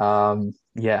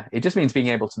 It just means being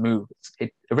able to move.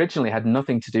 It originally had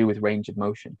nothing to do with range of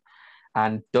motion,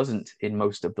 and doesn't in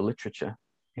most of the literature,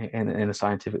 in the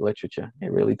scientific literature.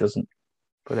 It really doesn't.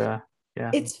 But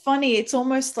yeah. It's funny. It's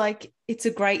almost like it's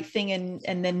a great thing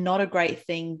and then not a great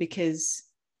thing, because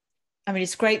I mean,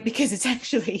 it's great because it's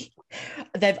actually,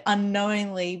 they've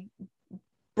unknowingly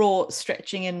brought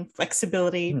stretching and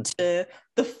flexibility to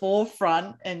the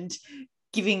forefront and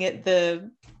giving it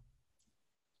the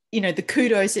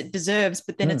kudos it deserves,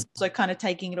 but then it's also kind of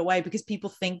taking it away because people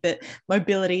think that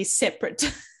mobility is separate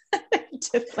to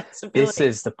flexibility. This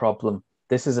is the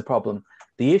problem.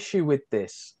 The issue with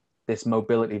this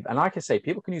mobility, and like I say,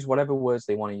 people can use whatever words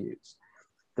they want to use.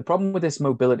 The problem with this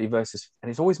mobility versus, and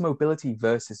it's always mobility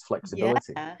versus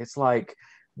flexibility. Yeah. It's like,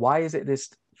 why is it this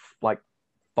like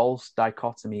false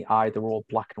dichotomy, either or,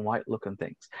 black and white look and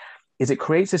things? Is it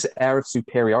creates this air of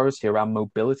superiority around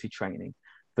mobility training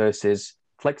versus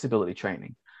flexibility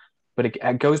training. But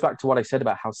it goes back to what I said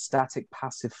about how static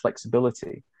passive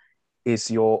flexibility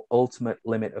is your ultimate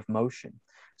limit of motion.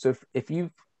 So if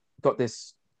you've got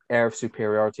this air of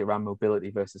superiority around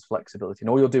mobility versus flexibility, and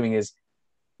all you're doing is,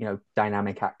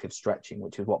 dynamic active stretching,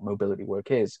 which is what mobility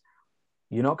work is,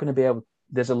 you're not going to be able,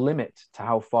 there's a limit to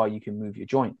how far you can move your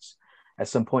joints. At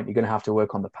some point, you're going to have to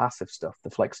work on the passive stuff,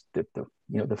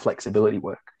 the flexibility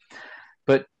work.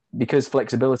 But because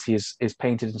flexibility is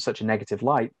painted in such a negative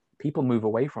light, people move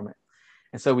away from it.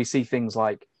 And so we see things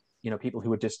like, people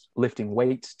who are just lifting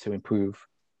weights to improve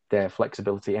their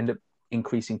flexibility end up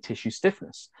increasing tissue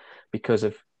stiffness because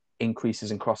of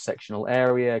increases in cross-sectional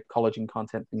area, collagen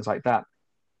content, things like that.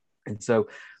 And so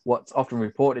what's often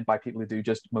reported by people who do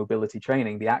just mobility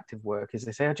training, the active work, is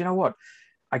they say, do you know what?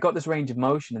 I got this range of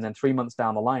motion, and then 3 months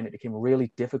down the line, it became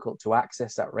really difficult to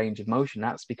access that range of motion.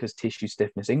 That's because tissue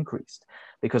stiffness increased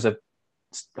because of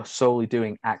solely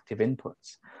doing active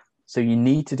inputs. So you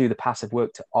need to do the passive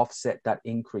work to offset that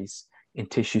increase in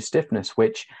tissue stiffness,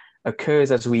 which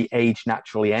occurs as we age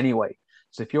naturally anyway.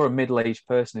 So if you're a middle-aged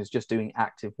person who's just doing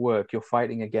active work, you're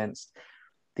fighting against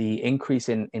the increase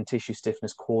in tissue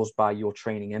stiffness caused by your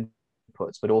training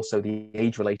inputs, but also the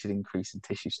age-related increase in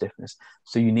tissue stiffness.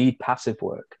 So you need passive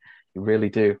work. You really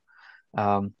do.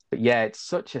 But yeah, it's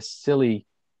such a silly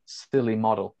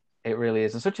model. It really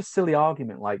is. And such a silly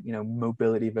argument, like,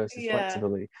 mobility versus Yeah,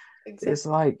 flexibility. exactly. It's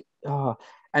like, oh,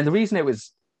 and the reason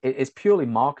it's purely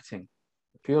marketing,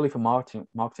 purely for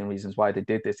marketing reasons why they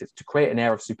did this. It's to create an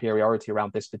air of superiority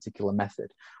around this particular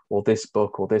method or this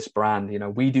book or this brand.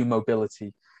 We do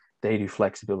mobility, they do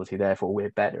flexibility, therefore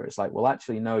we're better. It's like, well,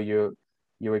 actually, no, you're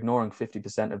ignoring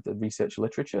 50% of the research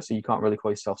literature, so you can't really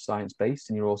call yourself science-based,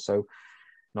 and you're also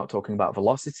not talking about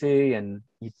velocity, and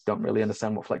you don't really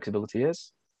understand what flexibility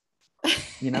is.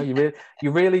 You're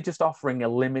really just offering a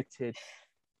limited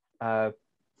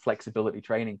flexibility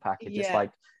training package. It's Yeah,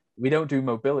 like, we don't do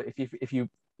mobility. If you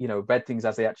read things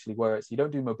as they actually were, so you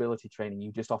don't do mobility training.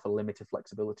 You just offer limited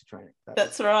flexibility training.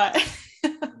 that's right.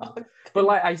 Oh, But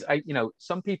goodness. like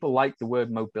some people like the word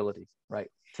mobility, right?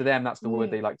 To them, that's the word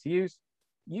Mm, they like to use.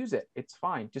 Use it. It's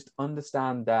fine. Just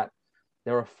understand that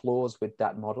there are flaws with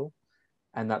that model,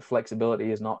 and that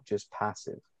flexibility is not just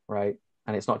passive, right?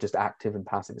 And it's not just active and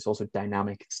passive. It's also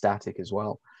dynamic and static as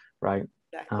well, right?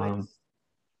 exactly. Um,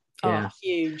 Oh, yeah.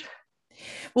 huge.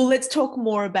 Well, let's talk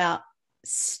more about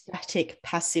static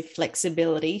passive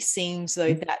flexibility. Seems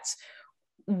though Mm-hmm. that's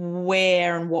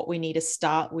where and what we need to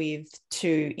start with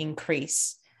to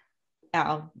increase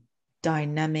our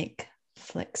dynamic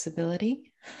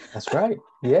flexibility. That's right.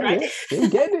 Yeah, Right? yeah. You're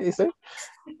getting it, you see.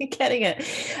 Getting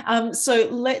it. So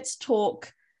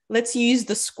let's use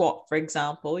the squat, for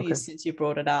example, Okay. since you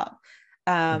brought it up.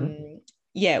 Mm-hmm.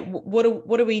 Yeah, what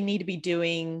do we need to be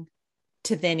doing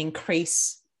to then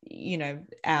increase,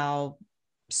 our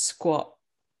squat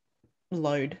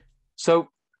load? So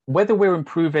whether we're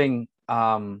improving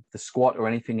the squat or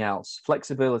anything else,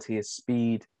 flexibility is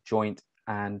speed, joint,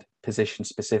 and position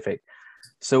specific.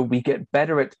 So we get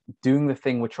better at doing the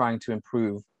thing we're trying to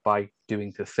improve by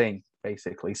doing the thing,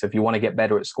 basically. So if you want to get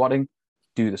better at squatting,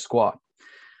 do the squat.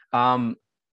 Um,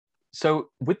 so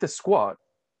with the squat,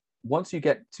 once you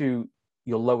get to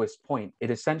your lowest point, it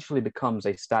essentially becomes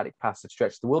a static passive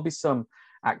stretch. There will be some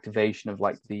activation of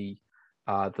like the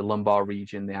lumbar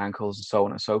region, the ankles, and so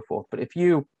on and so forth. But if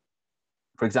you,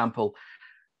 for example,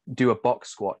 do a box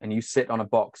squat and you sit on a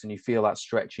box and you feel that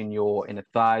stretch in your inner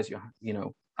thighs, your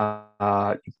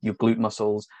glute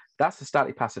muscles, that's a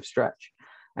static passive stretch.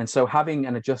 And so having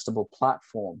an adjustable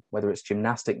platform, whether it's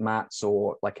gymnastic mats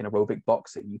or like an aerobic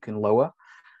box that you can lower,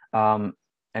 um,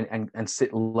 and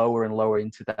sit lower and lower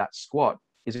into that squat,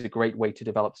 is a great way to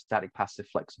develop static passive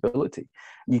flexibility.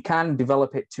 You can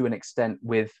develop it to an extent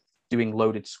with doing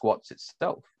loaded squats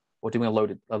itself, or doing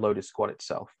a loaded squat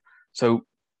itself. So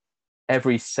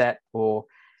every set or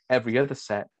every other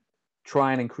set,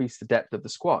 try and increase the depth of the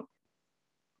squat,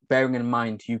 bearing in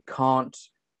mind you can't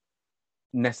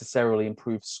necessarily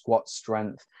improve squat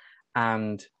strength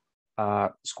and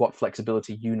squat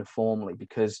flexibility uniformly,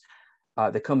 because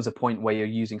there comes a point where you're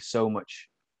using so much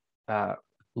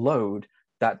load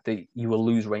that you will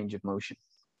lose range of motion,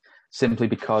 simply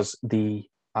because the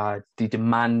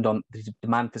demand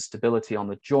for stability on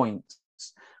the joints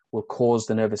will cause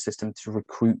the nervous system to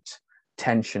recruit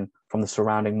tension from the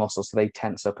surrounding muscles, so they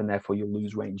tense up, and therefore you'll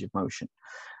lose range of motion.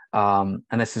 And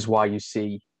this is why you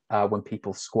see when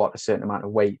people squat a certain amount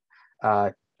of weight,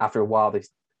 after a while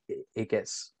it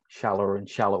gets shallower and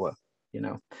shallower.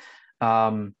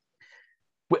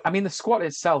 I mean, the squat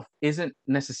itself isn't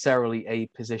necessarily a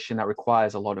position that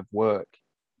requires a lot of work.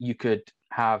 You could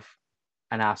have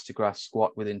an ass to grass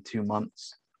squat within 2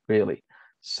 months, really.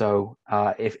 So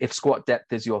if squat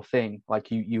depth is your thing,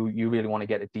 like you really want to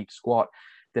get a deep squat,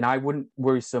 then I wouldn't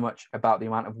worry so much about the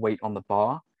amount of weight on the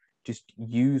bar. Just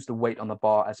use the weight on the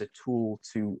bar as a tool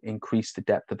to increase the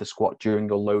depth of the squat during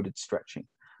your loaded stretching,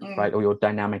 right, or your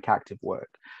dynamic active work.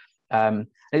 And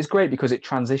it's great because it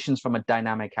transitions from a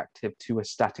dynamic active to a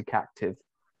static active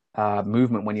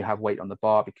movement when you have weight on the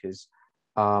bar, because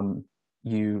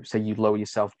you lower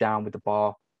yourself down with the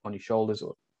bar on your shoulders,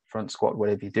 or front squat,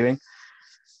 whatever you're doing.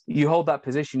 You hold that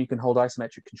position, you can hold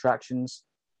isometric contractions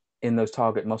in those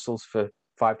target muscles for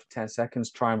 5 to 10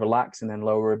 seconds, try and relax, and then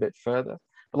lower a bit further.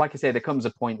 But like I say, there comes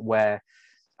a point where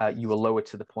you will lower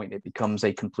to the point it becomes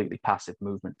a completely passive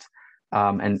movement.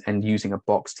 And using a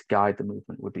box to guide the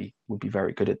movement would be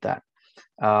very good at that.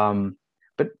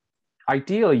 But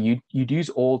ideally, you'd use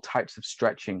all types of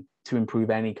stretching to improve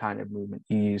any kind of movement.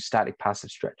 You use static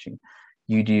passive stretching.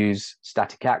 You'd use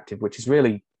static active, which is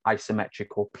really isometric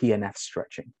or PNF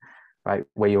stretching. right?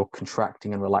 Where you're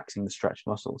contracting and relaxing the stretched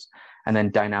muscles. And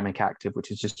then dynamic active,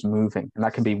 which is just moving. And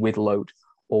that can be with load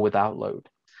or without load.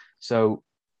 So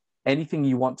anything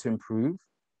you want to improve,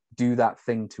 do that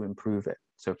thing to improve it.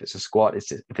 So if it's a squat,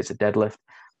 if it's a deadlift,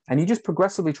 and you just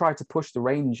progressively try to push the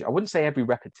range. I wouldn't say every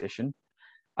repetition.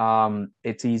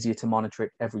 It's easier to monitor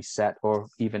it every set or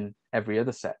even every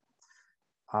other set.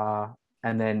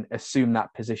 And then assume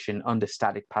that position under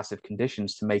static passive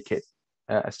conditions to make it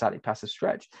a static passive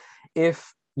stretch.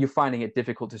 If you're finding it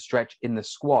difficult to stretch in the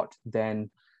squat,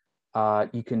 then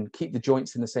you can keep the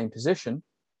joints in the same position,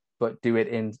 but do it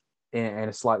in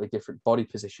a slightly different body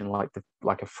position,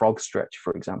 like a frog stretch,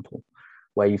 for example,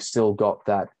 where you've still got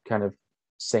that kind of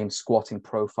same squatting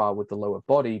profile with the lower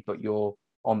body, but you're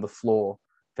on the floor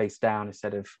face down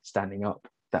instead of standing up.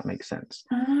 That makes sense.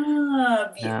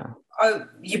 Yeah.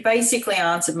 You basically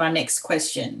answered my next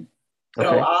question, but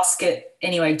Okay. I'll ask it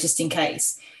anyway, just in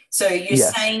case. So you're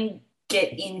Yes. saying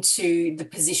get into the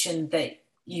position that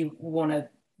you want to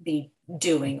be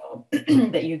doing or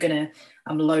that you're going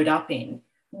to load up in.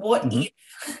 What Mm-hmm.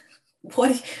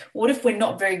 what if we're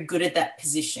not very good at that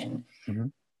position?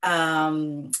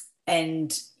 Mm-hmm.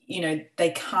 And,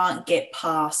 they can't get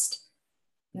past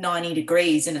 90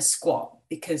 degrees in a squat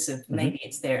because of maybe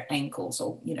it's their ankles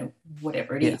or,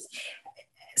 whatever it is.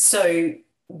 So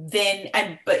then,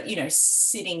 but,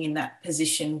 sitting in that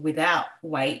position without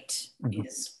weight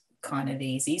is kind of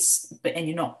easy, and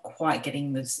you're not quite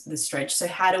getting the stretch. So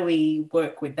how do we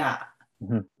work with that?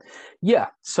 Yeah.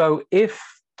 So if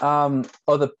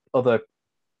other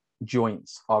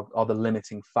joints are the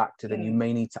limiting factor, then you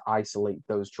may need to isolate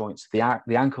those joints. The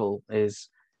ankle is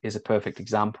a perfect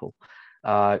example.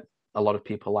 A lot of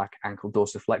people lack ankle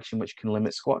dorsiflexion, which can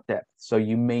limit squat depth. So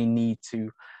you may need to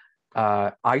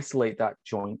isolate that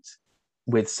joint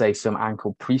with, say, some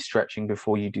ankle pre-stretching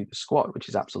before you do the squat, which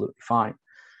is absolutely fine.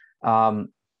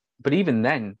 But even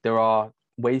then, there are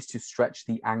ways to stretch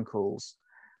the ankles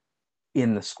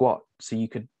in the squat. So you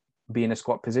could be in a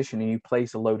squat position and you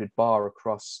place a loaded bar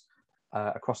across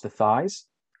the thighs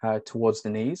towards the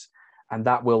knees, and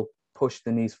that will push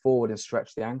the knees forward and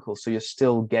stretch the ankles. So you're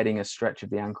still getting a stretch of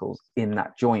the ankles in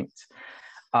that joint.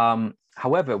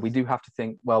 However, we do have to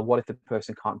think, well, what if the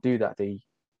person can't do that?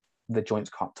 The joints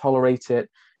can't tolerate it.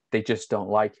 They just don't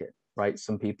like it, right?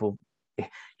 Some people,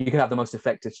 you can have the most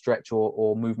effective stretch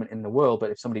or movement in the world,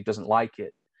 but if somebody doesn't like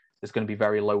it, there's going to be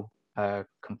very low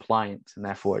compliance, and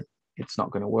therefore it's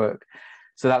not going to work.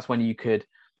 So that's when you could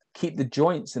keep the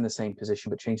joints in the same position,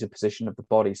 but change the position of the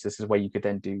body. So this is where you could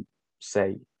then do,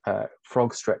 say,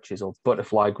 frog stretches or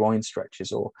butterfly groin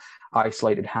stretches or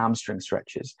isolated hamstring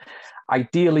stretches.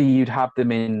 Ideally, you'd have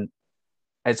them in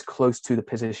as close to the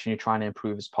position you're trying to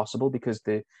improve as possible, because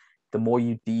the more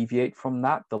you deviate from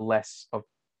that, the less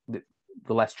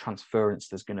transference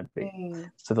there's going to be.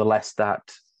 So the less that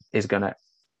is going to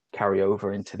carry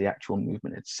over into the actual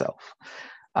movement itself.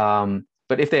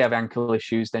 But if they have ankle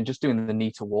issues, then just doing the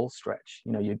knee to wall stretch,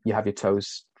 you have your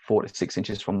toes 4 to 6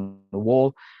 inches from the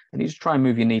wall, and you just try and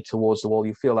move your knee towards the wall.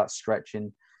 You feel that stretch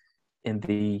in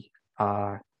the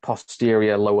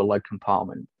posterior lower leg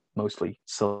compartment, mostly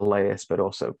soleus, but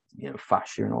also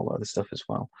fascia and all the other stuff as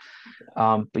well.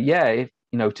 But yeah,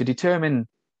 to determine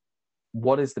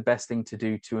what is the best thing to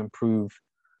do to improve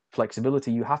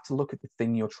flexibility, you have to look at the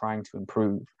thing you're trying to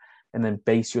improve and then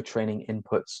base your training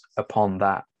inputs upon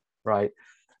that, right?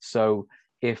 So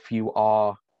if you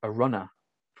are a runner,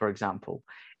 for example,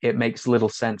 it makes little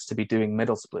sense to be doing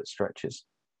middle split stretches,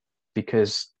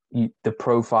 because the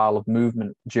profile of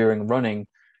movement during running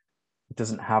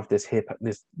doesn't have this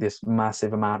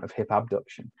massive amount of hip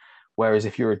abduction. Whereas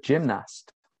if you're a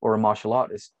gymnast or a martial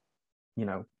artist,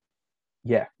 you're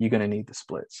going to need the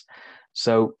splits.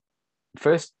 So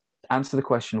first, answer the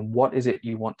question, what is it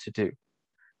you want to do?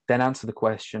 Then answer the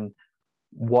question,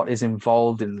 what is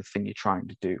involved in the thing you're trying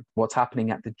to do? What's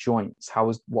happening at the joints?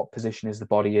 What position is the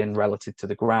body in relative to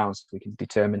the ground, so we can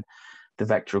determine the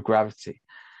vector of gravity?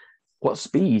 What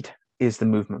speed is the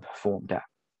movement performed at,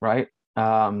 right?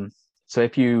 So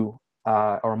if you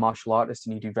are a martial artist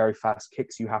and you do very fast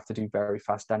kicks, you have to do very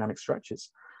fast dynamic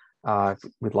stretches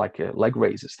with leg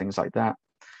raises, things like that.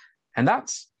 And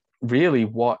that's really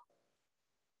what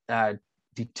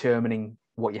determining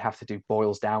what you have to do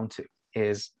boils down to,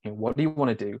 is what do you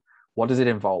want to do? What does it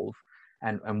involve?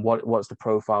 And what's the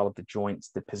profile of the joints,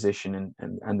 the position,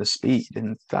 and the speed?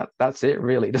 And that's it,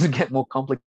 really. It doesn't get more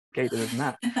complicated than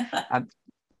that.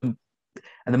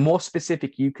 And the more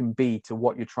specific you can be to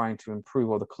what you're trying to improve,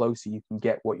 or the closer you can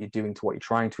get what you're doing to what you're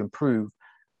trying to improve,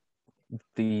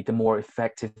 the more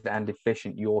effective and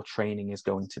efficient your training is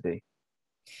going to be.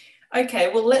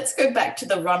 Okay, well, let's go back to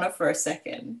the runner for a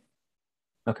second.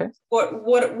 Okay.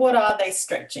 What are they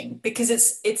stretching? Because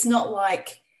it's not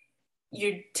like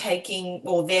they're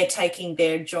taking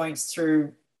their joints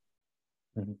through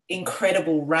Mm-hmm.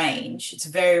 incredible range. It's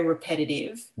very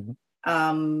repetitive. Mm-hmm.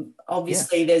 Yeah.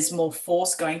 Obviously, there's more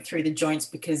force going through the joints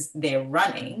because they're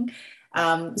running.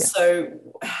 Yeah. So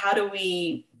how do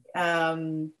we,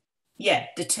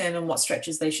 determine what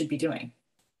stretches they should be doing?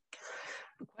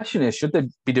 The question is, should they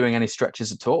be doing any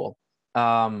stretches at all?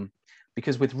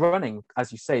 Because with running,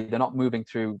 as you say, they're not moving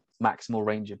through maximal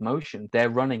range of motion. Their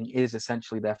running is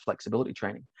essentially their flexibility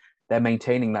training. They're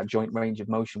maintaining that joint range of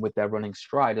motion with their running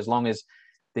stride, as long as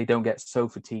they don't get so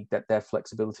fatigued that their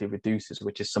flexibility reduces,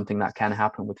 which is something that can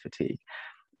happen with fatigue.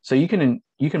 So you can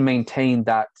maintain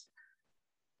that,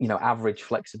 average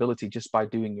flexibility just by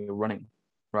doing your running,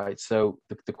 right? So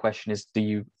the question is, do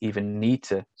you even need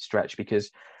to stretch?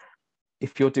 Because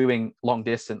if you're doing long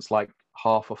distance, like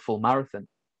half or full marathon,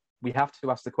 we have to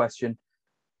ask the question,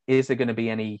 is there going to be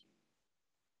any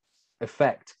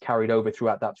effect carried over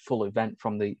throughout that full event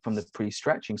from the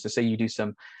pre-stretching? So say you do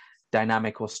some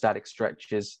dynamic or static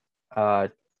stretches,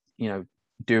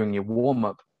 during your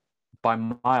warm-up, by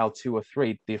mile 2 or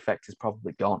 3, the effect is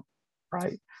probably gone,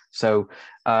 right? So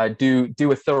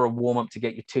do a thorough warm-up to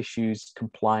get your tissues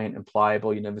compliant and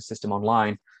pliable, your nervous system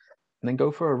online, and then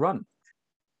go for a run.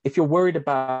 If you're worried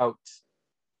about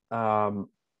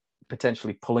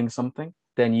potentially pulling something,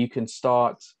 then you can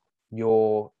start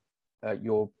your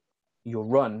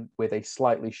run with a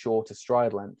slightly shorter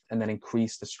stride length, and then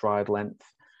increase the stride length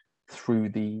through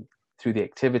the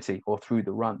activity or through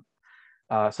the run.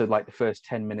 So like the first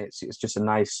 10 minutes, it's just a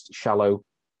nice shallow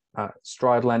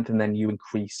stride length, and then you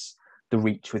increase the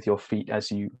reach with your feet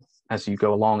as you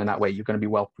go along, and that way you're going to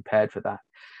be well prepared for that.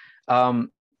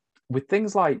 With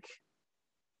things like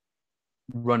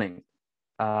running,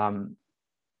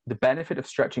 the benefit of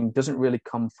stretching doesn't really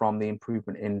come from the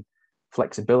improvement in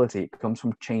flexibility. It comes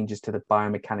from changes to the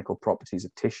biomechanical properties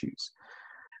of tissues.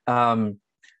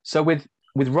 So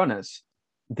with runners,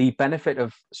 the benefit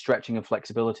of stretching and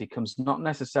flexibility comes not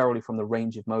necessarily from the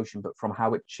range of motion, but from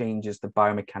how it changes the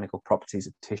biomechanical properties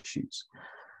of tissues.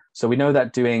 So we know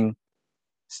that doing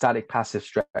static passive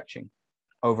stretching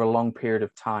over a long period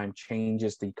of time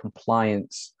changes the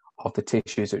compliance of the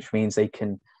tissues, which means they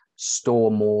can store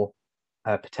more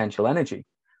potential energy,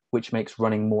 which makes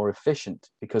running more efficient,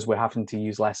 because we're having to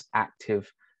use less active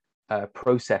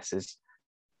processes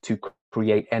to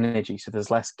create energy. So there's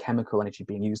less chemical energy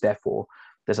being used, therefore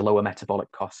there's a lower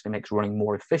metabolic cost. It makes running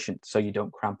more efficient, so you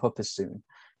don't cramp up as soon.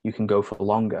 You can go for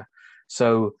longer.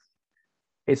 So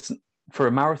it's, for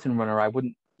a marathon runner, I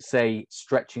wouldn't say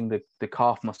stretching the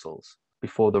calf muscles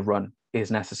before the run is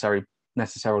necessarily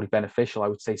beneficial. I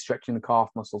would say stretching the calf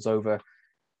muscles over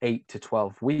 8 to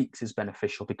 12 weeks is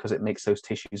beneficial, because it makes those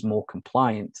tissues more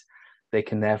compliant. They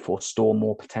can therefore store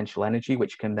more potential energy,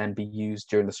 which can then be used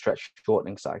during the stretch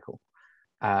shortening cycle.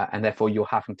 And therefore you're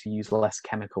having to use less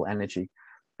chemical energy.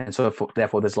 And so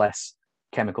therefore there's less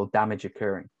chemical damage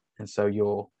occurring. And so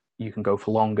you can go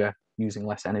for longer using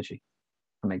less energy.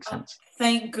 That makes sense.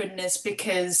 Thank goodness,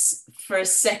 because for a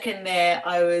second there,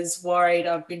 I was worried.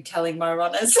 I've been telling my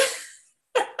runners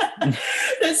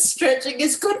that stretching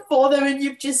is good for them, and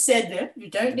you've just said that you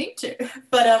don't need to.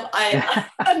 But I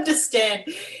understand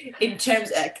in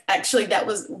terms, actually, that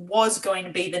was going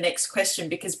to be the next question,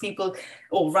 because people,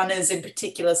 or runners in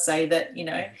particular, say that,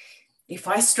 if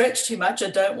I stretch too much, I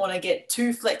don't want to get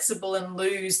too flexible and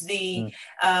lose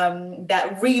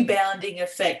that rebounding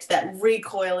effect, that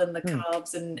recoil in the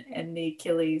calves and the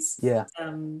Achilles. Yeah.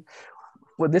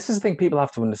 Well, this is the thing people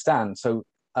have to understand. So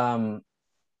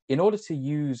in order to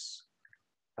use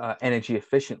energy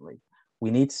efficiently,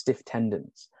 we need stiff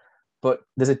tendons. But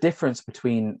there's a difference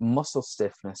between muscle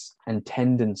stiffness and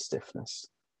tendon stiffness,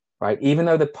 right? Even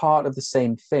though they're part of the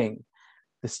same thing,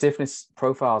 the stiffness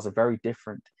profiles are very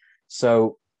different.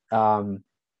 So, in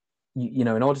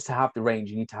order to have the range,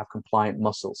 you need to have compliant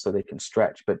muscles so they can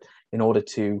stretch. But in order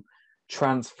to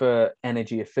transfer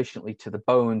energy efficiently to the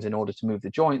bones, in order to move the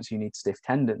joints, you need stiff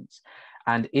tendons.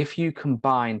 And if you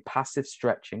combine passive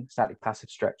stretching, static passive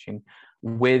stretching,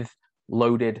 with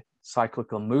loaded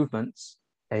cyclical movements,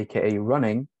 aka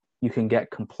running, you can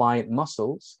get compliant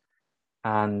muscles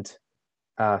and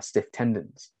stiff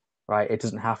tendons, right? It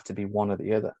doesn't have to be one or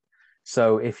the other.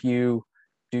 So if you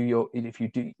do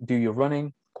your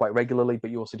running quite regularly, but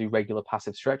you also do regular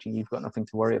passive stretching, you've got nothing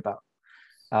to worry about.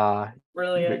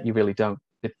 Brilliant. You really don't.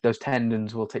 Those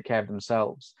tendons will take care of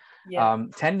themselves. Yeah.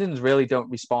 Tendons really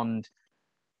don't respond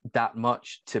that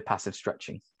much to passive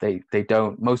stretching. They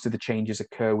don't. Most of the changes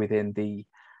occur within the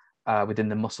within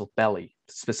the muscle belly,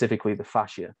 specifically the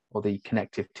fascia or the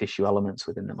connective tissue elements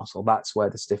within the muscle. That's where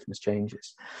the stiffness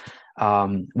changes.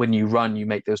 When you run, you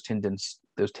make those tendons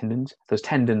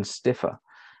stiffer,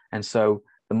 and so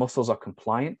the muscles are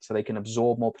compliant, so they can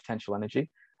absorb more potential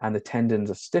energy, and the tendons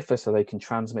are stiffer, so they can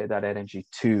transmit that energy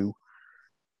to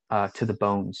the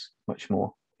bones much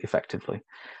more effectively.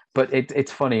 But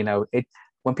it's funny,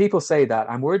 when people say that,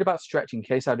 I'm worried about stretching in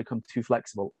case I become too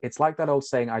flexible. It's like that old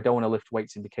saying, I don't want to lift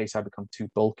weights in case I become too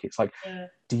bulky. It's like,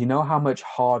 do you know how much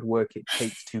hard work it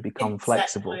takes to become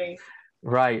flexible?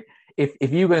 Right. If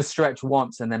you're going to stretch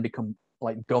once and then become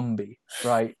like Gumby,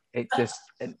 right?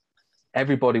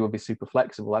 Everybody will be super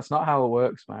flexible. That's not how it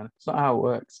works, man. It's not how it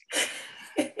works.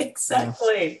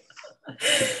 Exactly.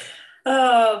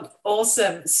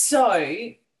 Awesome.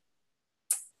 So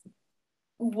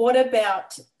what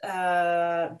about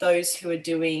those who are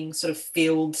doing sort of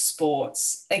field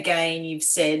sports? Again, you've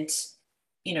said,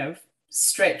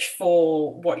 stretch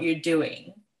for what you're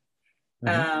doing.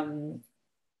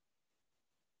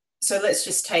 So let's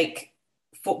just take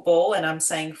football, and I'm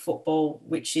saying football,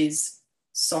 which is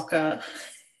soccer.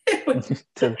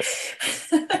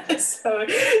 so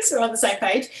we're on the same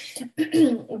page.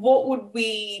 What would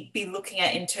we be looking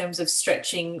at in terms of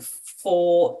stretching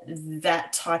for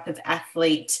that type of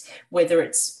athlete, whether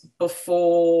it's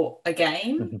before a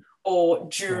game or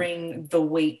during the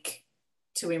week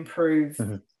to improve?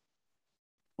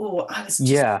 Oh, I was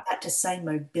just about to say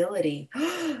mobility.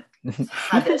 You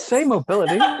can say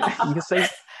mobility. You can say,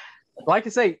 like I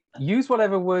say, use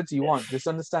whatever words you want. Just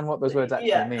understand what those words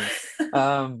actually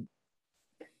mean.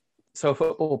 So,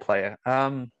 football player.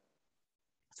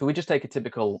 So we just take a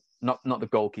typical, not the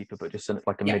goalkeeper, but just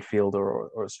like a midfielder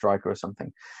or a striker or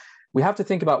something. We have to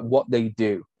think about what they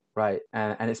do, right?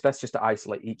 And it's best just to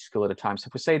isolate each skill at a time. So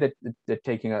if we say that they're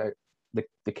taking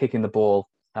they're kicking the ball,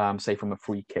 say from a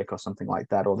free kick or something like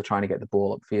that, or they're trying to get the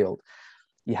ball upfield,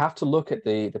 you have to look at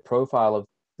the profile of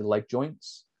the leg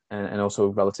joints and also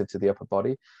relative to the upper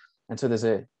body. And so there's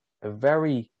a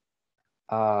very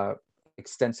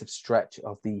extensive stretch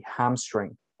of the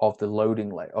hamstring of the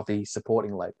loading leg, of the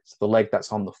supporting leg, so the leg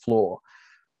that's on the floor,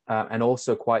 and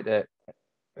also quite a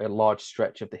large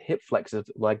stretch of the hip flexor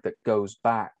leg that goes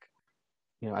back,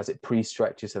 as it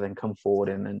pre-stretches to then come forward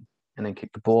and then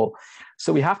kick the ball.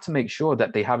 So we have to make sure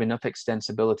that they have enough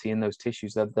extensibility in those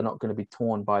tissues that they're not going to be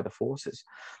torn by the forces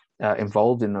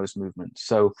involved in those movements.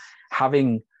 So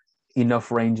having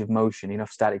enough range of motion, enough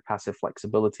static passive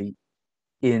flexibility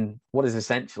in what is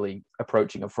essentially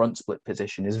approaching a front split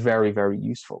position is very, very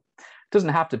useful. It doesn't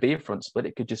have to be a front split.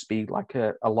 It could just be like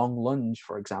a long lunge,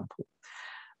 for example,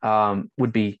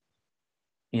 would be,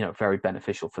 very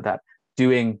beneficial for that.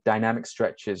 Doing dynamic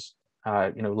stretches,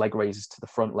 leg raises to the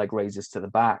front, leg raises to the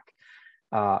back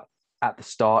at the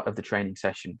start of the training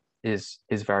session is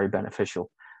very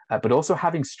beneficial. But also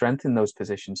having strength in those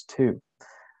positions too,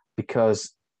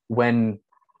 because when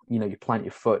you plant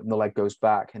your foot and the leg goes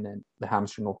back, and then the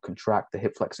hamstring will contract, the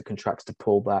hip flexor contracts to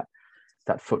pull that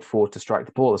foot forward to strike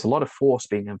the ball. There's a lot of force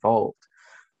being involved.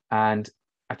 And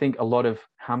I think a lot of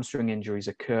hamstring injuries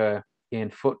occur in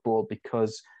football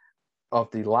because of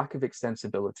the lack of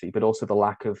extensibility, but also the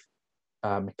lack of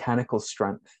mechanical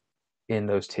strength in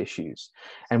those tissues.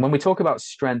 And when we talk about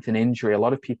strength and injury, a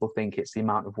lot of people think it's the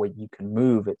amount of weight you can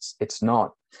move. It's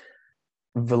not.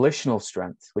 Volitional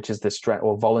strength, which is the strength,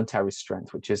 or voluntary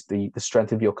strength, which is the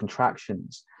strength of your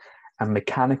contractions, and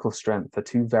mechanical strength are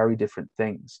two very different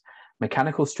things.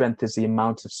 Mechanical strength is the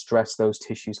amount of stress those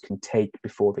tissues can take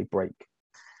before they break.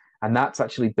 And that's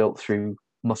actually built through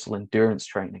muscle endurance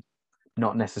training,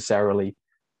 not necessarily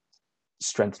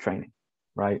strength training,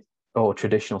 right? Or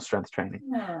traditional strength training.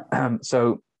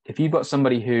 So if you've got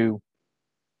somebody who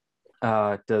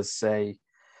does, say,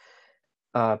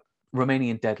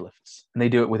 Romanian deadlifts, and they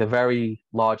do it with a very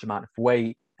large amount of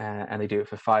weight, and they do it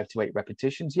for 5 to 8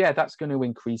 repetitions, that's going to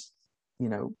increase,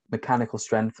 mechanical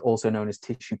strength, also known as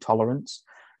tissue tolerance,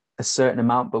 a certain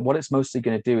amount. But what it's mostly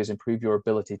going to do is improve your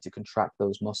ability to contract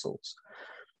those muscles.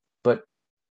 But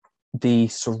the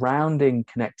surrounding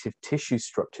connective tissue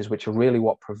structures, which are really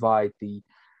what provide the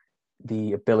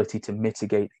ability to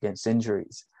mitigate against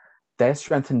injuries, they're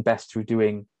strengthened best through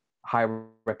doing high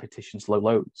repetitions, low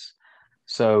loads.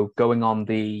 So going on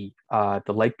the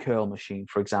leg curl machine,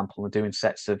 for example, and doing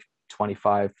sets of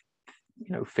 25,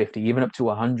 50, even up to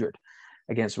 100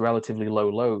 against relatively low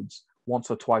loads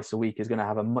once or twice a week is going to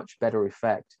have a much better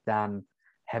effect than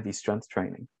heavy strength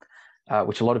training,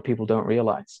 which a lot of people don't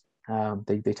realize.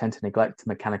 They tend to neglect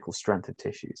mechanical strength of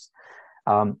tissues.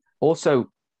 Also,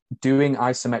 doing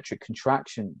isometric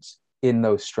contractions in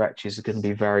those stretches is going to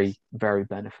be very, very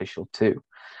beneficial too.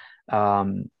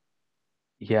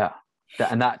 Yeah.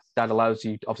 That allows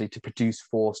you obviously to produce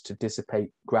force to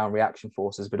dissipate ground reaction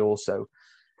forces, but also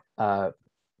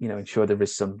ensure there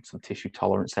is some tissue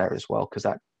tolerance there as well, because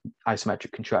that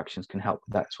isometric contractions can help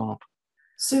with that as well.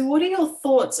 So what are your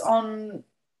thoughts on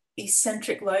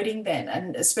eccentric loading then,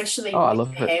 and especially Oh, I with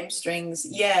love the it. hamstrings?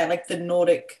 Yeah, like the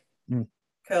Nordic Mm,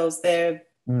 curls there.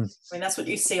 mm. I mean, that's what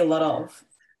you see a lot of.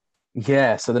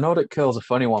 Yeah, so the Nordic curl's a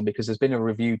funny one because there's been a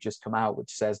review just come out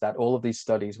which says that all of these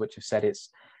studies which have said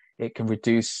it can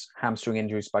reduce hamstring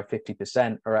injuries by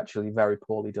 50% are actually very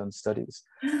poorly done studies.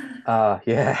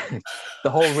 Yeah, the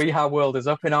whole rehab world is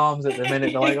up in arms at the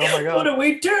minute. They're like, oh my What God, do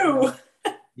we do?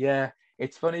 yeah,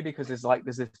 it's funny because there's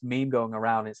this meme going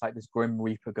around. It's like this Grim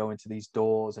Reaper going to these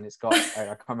doors, and it's got I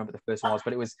can't remember the first one was,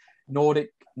 but it was Nordic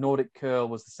curl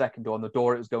was the second door, and the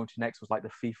door it was going to next was like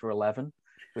the FIFA 11,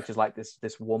 which is like this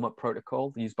warm up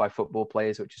protocol used by football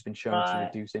players, which has been shown to Right.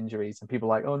 reduce injuries. And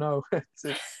people are like, oh no, it's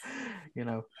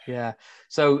yeah.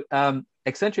 So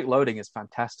eccentric loading is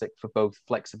fantastic for both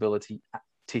flexibility,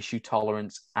 tissue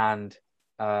tolerance, and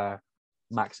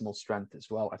maximal strength as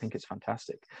well. I think it's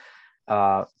fantastic.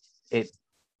 It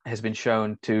has been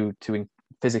shown to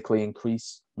physically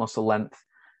increase muscle length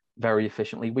very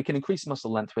efficiently. We can increase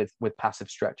muscle length with passive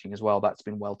stretching as well. That's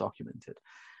been well documented.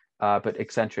 But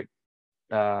eccentric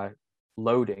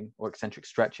loading or eccentric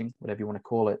stretching, whatever you want to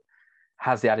call it,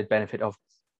 has the added benefit of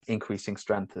increasing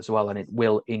strength as well, and it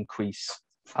will increase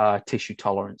tissue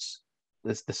tolerance.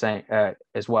 It's the same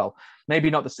as well. Maybe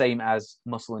not the same as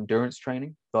muscle endurance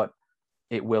training, but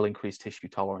it will increase tissue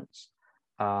tolerance.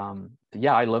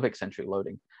 Yeah, I love eccentric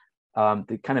loading.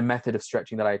 The kind of method of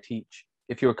stretching that I teach,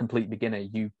 if you're a complete beginner,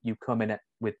 you come in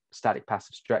with static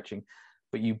passive stretching,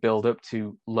 but you build up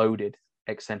to loaded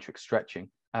eccentric stretching,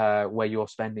 where you're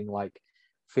spending like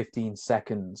 15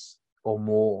 seconds or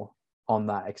more on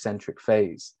that eccentric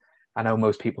phase. I know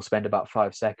most people spend about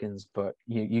 5 seconds, but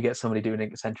you get somebody doing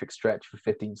an eccentric stretch for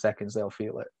 15 seconds, they'll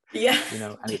feel it, Yeah,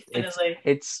 and definitely.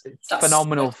 it's Start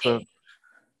phenomenal for, sweating.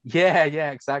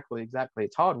 yeah, exactly.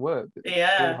 It's hard work. It's really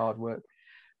Yeah. hard work,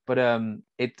 but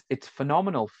it's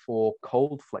phenomenal for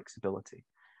cold flexibility.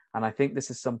 And I think this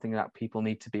is something that people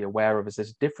need to be aware of, is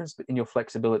there's a difference in your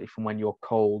flexibility from when you're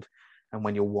cold and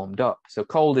when you're warmed up. So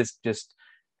cold is just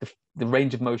the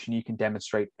range of motion you can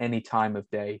demonstrate any time of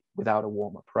day without a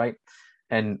warm up, right?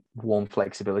 And warm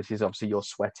flexibility is obviously you're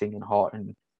sweating and hot,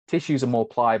 and tissues are more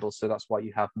pliable, so that's why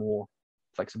you have more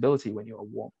flexibility when you're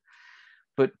warm.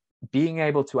 But being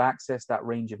able to access that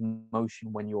range of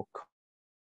motion when you're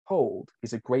cold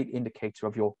is a great indicator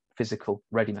of your physical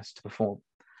readiness to perform.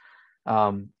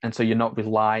 And so you're not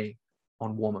relying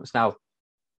on warm-ups. Now,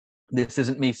 this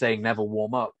isn't me saying never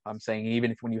warm up. I'm saying even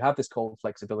if when you have this cold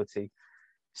flexibility,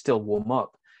 still warm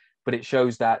up. But it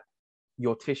shows that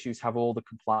your tissues have all the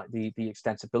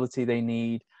extensibility they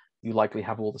need. You likely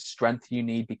have all the strength you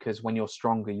need, because when you're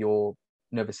stronger, your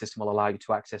nervous system will allow you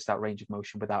to access that range of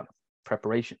motion without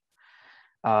preparation.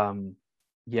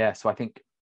 Yeah, so I think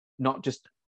not just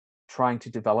trying to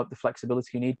develop the flexibility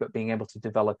you need, but being able to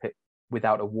develop it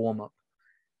without a warm-up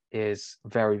is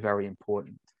very, very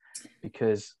important,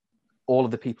 because all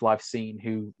of the people I've seen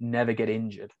who never get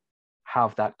injured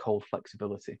have that cold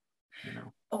flexibility,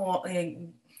 Oh,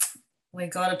 we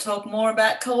got to talk more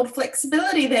about cold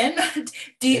flexibility then.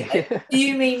 Do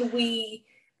you mean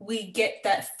we get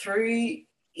that through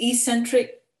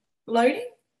eccentric loading?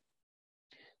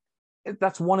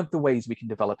 That's one of the ways we can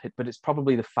develop it, but it's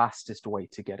probably the fastest way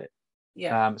to get it.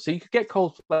 Yeah. So you could get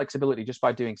cold flexibility just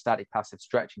by doing static passive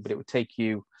stretching, but it would take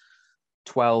you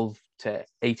 12 to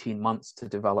 18 months to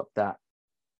develop that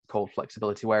cold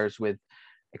flexibility. Whereas with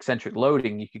eccentric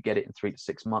loading, you could get it in 3 to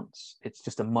 6 months. It's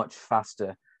just a much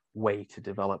faster way to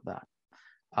develop that.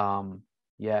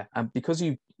 Yeah, and because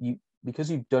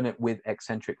you've done it with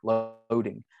eccentric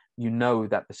loading, you know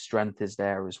that the strength is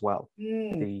there as well.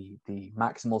 The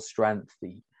maximal strength,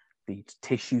 the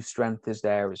tissue strength is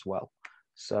there as well.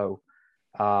 So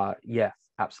yeah,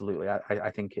 absolutely.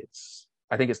 I think it's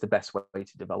the best way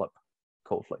to develop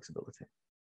cold flexibility.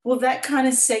 Well, that kind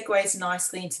of segues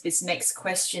nicely into this next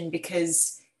question,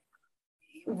 because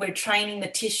we're training the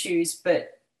tissues,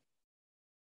 but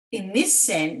in this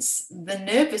sense, the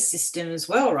nervous system as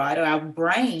well, right? Or our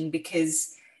brain,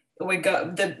 because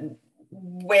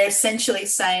we're essentially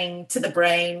saying to the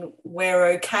brain,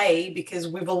 we're okay because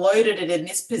we've loaded it in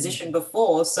this position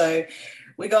before. So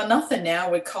we got nothing now.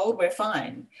 We're cold. We're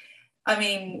fine. I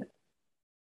mean,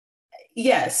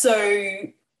 yeah. So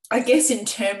I guess in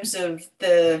terms of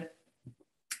the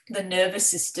nervous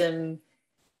system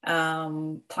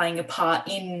playing a part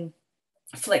in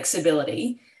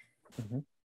flexibility, Mm-hmm.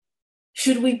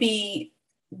 should we be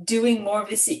doing more of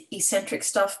this eccentric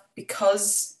stuff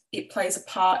because it plays a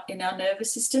part in our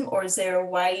nervous system, or is there a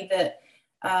way that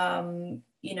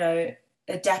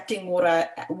adapting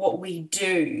what we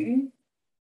do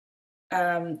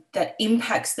that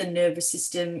impacts the nervous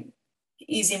system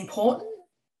is important?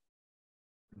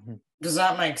 Mm-hmm. Does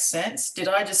that make sense? Did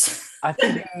I just I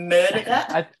think murder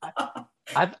that?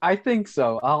 I think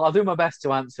so. I'll do my best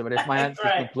to answer, but if my answer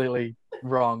is Great. completely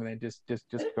wrong, then just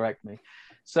correct me.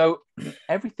 So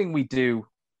everything we do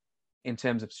in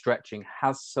terms of stretching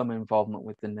has some involvement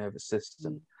with the nervous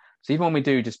system. So even when we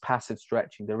do just passive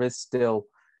stretching, there is still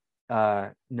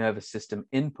nervous system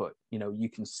input. You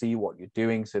can see what you're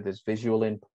doing. So there's visual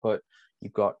input,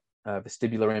 you've got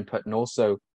vestibular input, and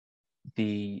also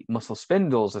the muscle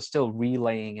spindles are still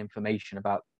relaying information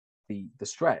about the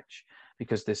stretch,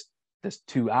 because there's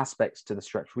two aspects to the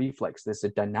stretch reflex. There's a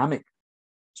dynamic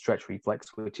stretch reflex,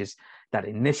 which is that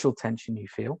initial tension you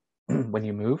feel when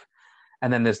you move.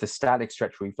 And then there's the static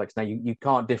stretch reflex. Now, you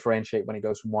can't differentiate when it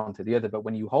goes from one to the other, but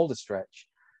when you hold a stretch,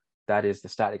 that is the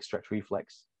static stretch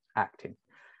reflex acting.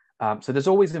 So there's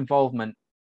always involvement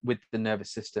with the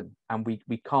nervous system, and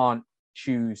we can't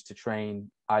choose to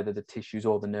train either the tissues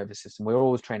or the nervous system. We're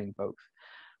always training both.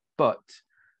 But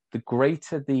the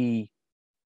greater the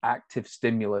active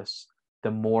stimulus,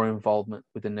 the more involvement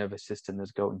with the nervous system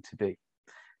there's going to be.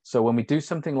 So when we do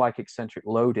something like eccentric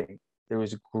loading,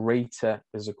 there's a greater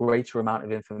amount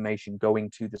of information going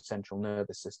to the central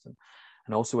nervous system,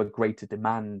 and also a greater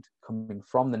demand coming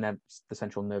from the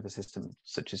central nervous system,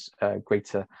 such as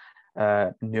greater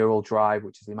neural drive,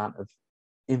 which is the amount of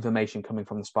information coming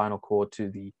from the spinal cord to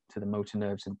the motor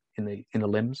nerves in the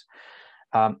limbs,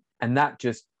 and that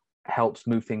just helps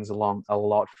move things along a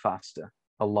lot faster,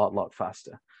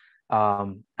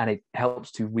 and it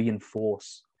helps to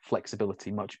reinforce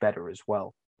flexibility much better as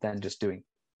well than just doing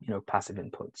passive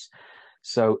inputs.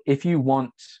 So if you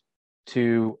want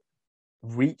to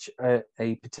reach a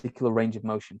particular range of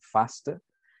motion faster,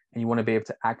 and you want to be able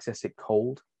to access it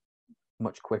cold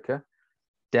much quicker,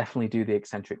 definitely do the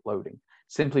eccentric loading,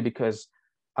 simply because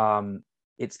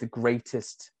it's the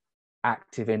greatest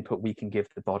active input we can give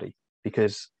the body,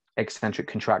 because eccentric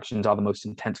contractions are the most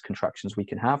intense contractions we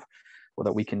can have, or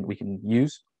that we can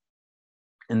use,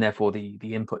 and therefore the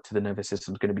input to the nervous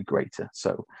system is going to be greater.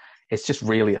 So it's just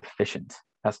really efficient.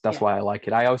 That's why I like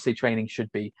it. I always say training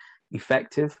should be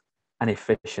effective and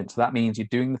efficient. So that means you're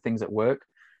doing the things that work,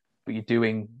 but you're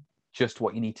doing just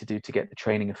what you need to do to get the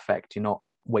training effect. You're not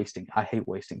wasting. I hate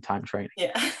wasting time training.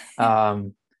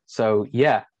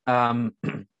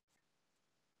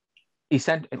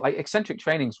 Eccentric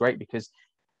training is great because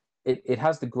it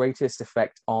has the greatest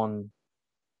effect on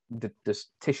the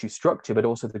tissue structure, but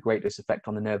also the greatest effect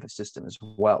on the nervous system as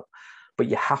well. But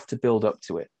you have to build up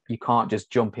to it. You can't just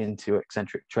jump into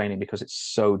eccentric training because it's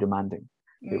so demanding.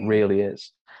 It really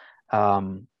is.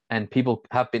 And people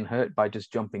have been hurt by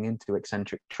just jumping into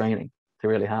eccentric training. They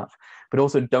really have. But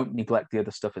also don't neglect the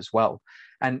other stuff as well.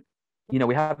 And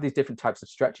we have these different types of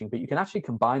stretching, but you can actually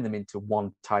combine them into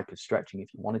one type of stretching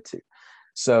if you wanted to.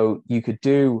 So you could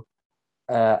do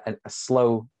a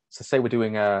slow, so say we're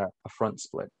doing a front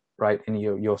split, right? And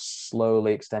you're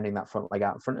slowly extending that front leg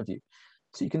out in front of you.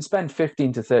 So you can spend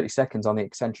 15 to 30 seconds on the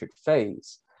eccentric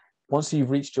phase. Once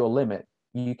you've reached your limit,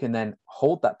 you can then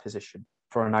hold that position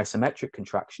for an isometric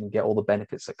contraction and get all the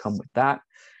benefits that come with that.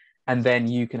 And then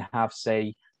you can have,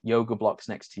 say, yoga blocks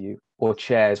next to you, or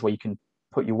chairs where you can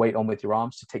put your weight on with your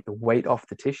arms to take the weight off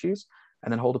the tissues,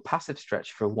 and then hold a passive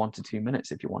stretch for 1 to 2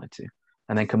 minutes if you wanted to,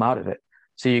 and then come out of it.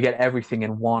 So you get everything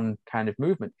in one kind of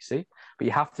movement, you see. But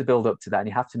you have to build up to that, and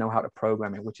you have to know how to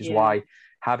program it, which is why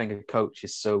having a coach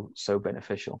is so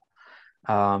beneficial.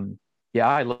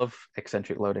 I love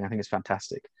eccentric loading. I think it's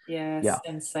fantastic.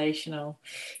 Sensational.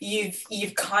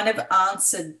 You've kind of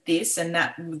answered this, and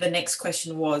that the next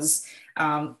question was,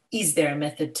 is there a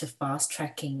method to fast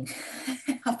tracking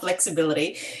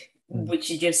flexibility,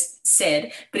 which you just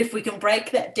said. But if we can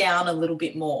break that down a little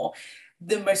bit more,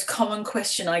 the most common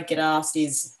question I get asked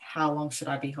is, how long should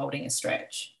I be holding a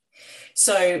stretch?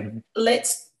 So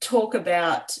let's go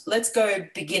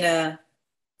beginner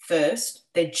first.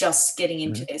 They're just getting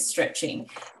into their stretching.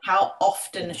 How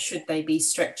often should they be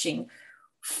stretching?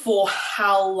 For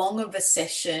how long of a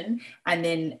session? And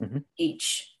then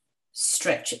each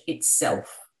stretch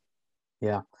itself.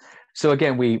 Yeah. So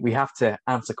again, we have to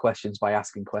answer questions by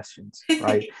asking questions,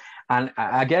 right? And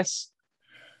I guess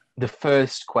the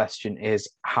first question is,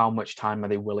 how much time are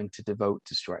they willing to devote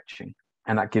to stretching?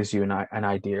 And that gives you an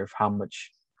idea of how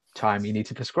much time you need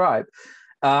to prescribe.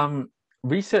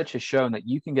 Research has shown that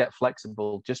you can get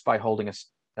flexible just by holding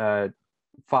 5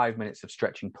 minutes of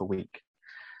stretching per week.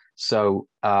 So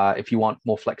if you want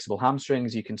more flexible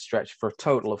hamstrings, you can stretch for a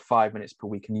total of 5 minutes per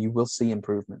week, and you will see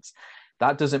improvements.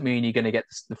 That doesn't mean you're going to get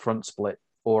the front split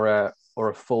or a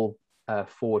full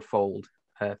forward fold,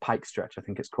 pike stretch, I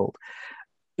think it's called,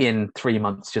 in 3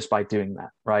 months just by doing that,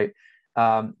 right?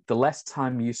 The less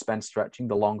time you spend stretching,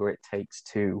 the longer it takes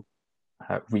to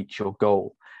reach your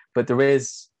goal. But there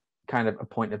is kind of a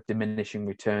point of diminishing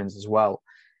returns as well.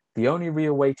 The only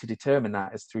real way to determine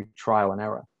that is through trial and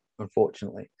error,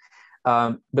 unfortunately.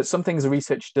 But some things the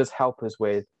research does help us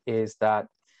with is that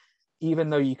even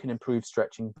though you can improve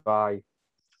stretching by,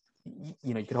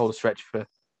 you can hold a stretch for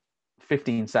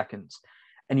 15 seconds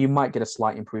and you might get a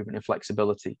slight improvement in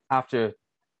flexibility. After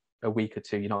a week or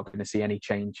two, you're not going to see any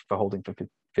change for holding for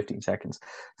 15 seconds.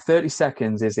 30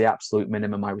 seconds is the absolute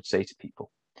minimum, I would say to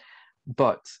people.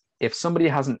 But if somebody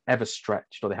hasn't ever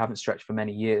stretched or they haven't stretched for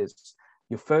many years,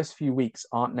 your first few weeks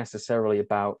aren't necessarily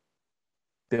about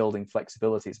building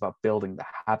flexibility, it's about building the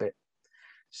habit.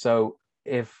 So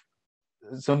if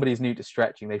somebody's new to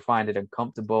stretching, they find it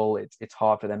uncomfortable, it's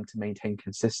hard for them to maintain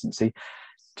consistency,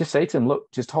 just say to them,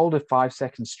 look, just hold a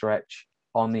 5-second stretch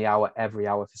on the hour every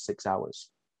hour for 6 hours,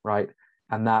 right?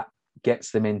 And that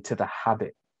gets them into the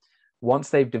habit. Once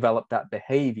they've developed that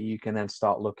behavior, you can then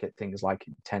start look at things like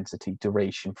intensity,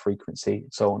 duration, frequency,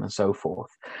 so on and so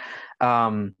forth.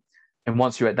 And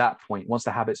once you're at that point, once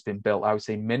the habit's been built, I would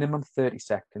say minimum 30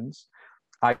 seconds,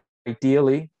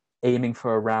 ideally aiming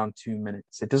for around 2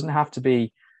 minutes. It doesn't have to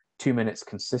be 2 minutes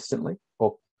consistently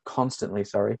or constantly,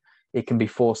 sorry. It can be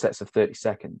 4 sets of 30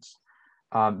 seconds.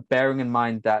 Bearing in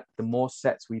mind that the more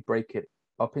sets we break it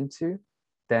up into,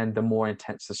 then the more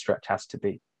intense the stretch has to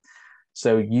be.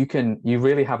 So you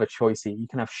really have a choice here. You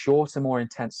can have shorter, more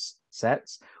intense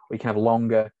sets, or you can have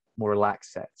longer, more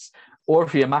relaxed sets. Or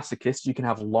if you're a masochist, you can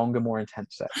have longer, more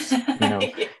intense sets.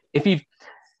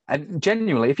 And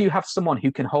genuinely, if you have someone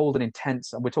who can hold an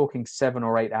intense, and we're talking 7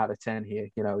 or 8 out of 10 here,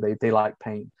 they like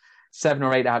pain. 7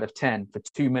 or 8 out of 10 for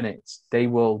 2 minutes, they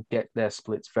will get their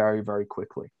splits very, very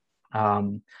quickly.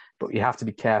 But you have to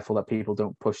be careful that people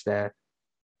don't push their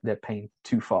pain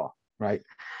too far, right?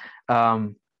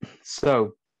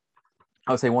 So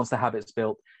I would say once the habit's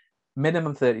built,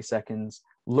 minimum 30 seconds,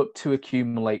 look to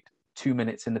accumulate 2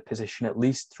 minutes in the position at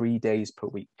least 3 days per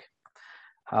week.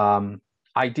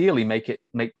 Ideally,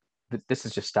 this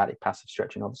is just static passive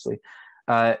stretching, obviously.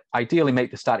 Ideally, make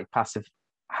the static passive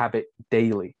habit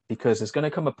daily, because there's going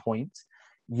to come a point,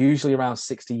 usually around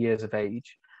 60 years of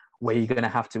age, where you're going to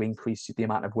have to increase the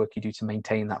amount of work you do to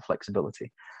maintain that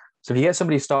flexibility. So if you get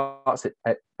somebody who starts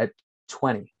at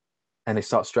 20 and they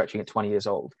start stretching at 20 years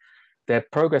old, their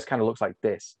progress kind of looks like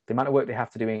this. The amount of work they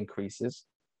have to do increases,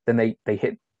 then they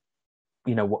hit,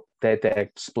 what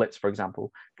their splits, for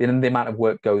example, then the amount of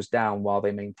work goes down while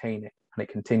they maintain it, and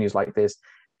it continues like this.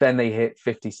 Then they hit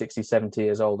 50, 60, 70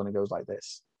 years old, and it goes like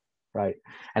this, right?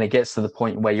 And it gets to the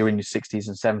point where you're in your 60s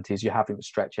and 70s, you're having to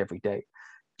stretch every day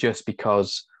just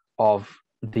because of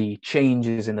the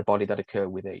changes in the body that occur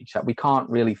with age that we can't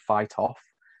really fight off.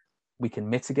 We can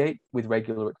mitigate with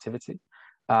regular activity,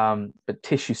 but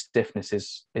tissue stiffness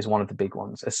is one of the big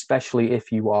ones, especially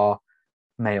if you are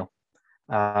male,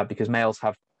 because males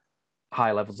have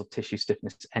high levels of tissue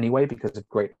stiffness anyway because of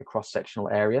greater cross-sectional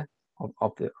area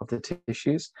of the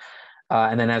tissues.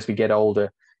 And then as we get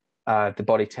older, the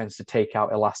body tends to take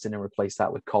out elastin and replace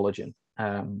that with collagen.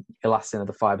 Elastin are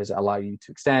the fibers that allow you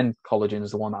to extend. Collagen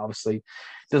is the one that obviously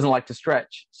doesn't like to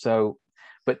stretch. So,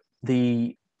 but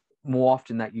the more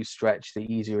often that you stretch, the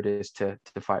easier it is to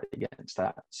fight against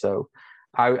that. So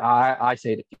I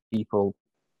say to people,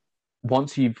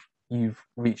 once you've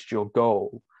reached your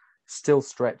goal, still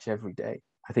stretch every day.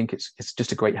 I think it's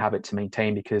just a great habit to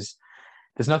maintain, because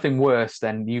there's nothing worse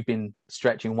than you've been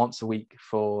stretching once a week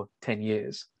for 10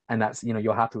 years. And that's,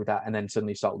 you're happy with that. And then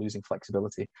suddenly you start losing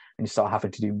flexibility and you start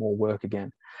having to do more work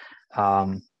again.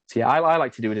 So yeah, I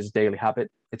like to do it as a daily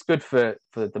habit. It's good for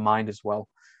the mind as well.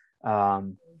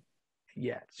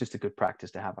 Yeah, it's just a good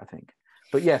practice to have, I think.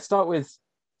 But yeah, start with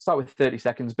 30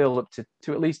 seconds, build up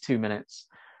to at least 2 minutes.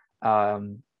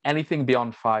 Anything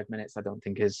beyond 5 minutes, I don't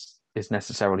think is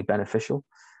necessarily beneficial.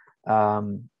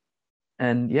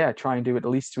 And yeah, try and do it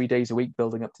at least 3 days a week,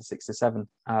 building up to 6 to 7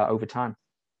 over time.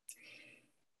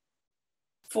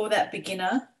 For that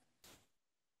beginner,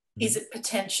 is it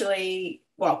potentially,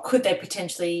 could they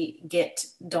potentially get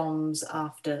DOMS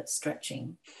after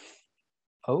stretching?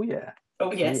 Oh yeah.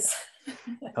 Oh yes.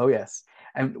 Oh yes.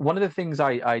 And one of the things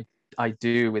I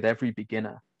do with every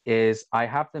beginner is I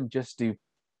have them just do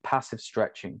passive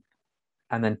stretching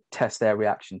and then test their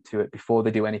reaction to it before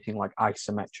they do anything like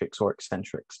isometrics or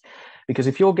eccentrics. Because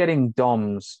if you're getting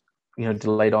DOMS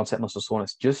delayed onset muscle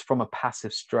soreness just from a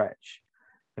passive stretch.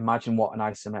 Imagine what an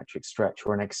isometric stretch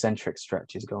or an eccentric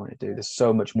stretch is going to do. There's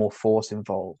so much more force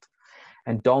involved.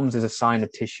 And DOMS is a sign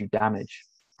of tissue damage,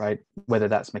 right? Whether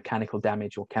that's mechanical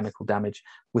damage or chemical damage.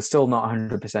 We're still not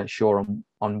 100% sure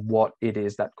on what it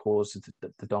is that causes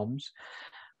the DOMS,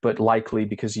 but likely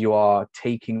because you are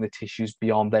taking the tissues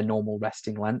beyond their normal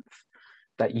resting length,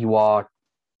 that you are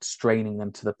straining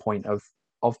them to the point of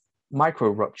micro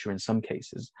rupture in some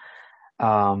cases.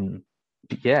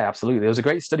 Yeah, absolutely. There was a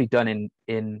great study done in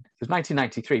it was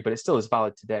 1993, but it still is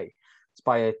valid today. It's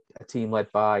by a team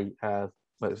led by it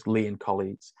was Lee and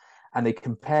colleagues, and they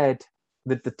compared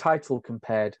the title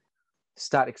compared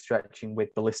static stretching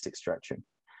with ballistic stretching.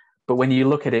 But when you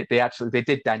look at it, they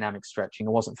did dynamic stretching.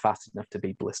 It wasn't fast enough to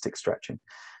be ballistic stretching.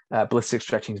 Ballistic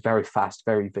stretching is very fast,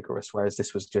 very vigorous, whereas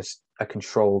this was just a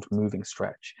controlled moving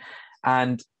stretch.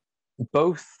 And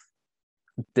both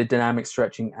the dynamic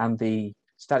stretching and the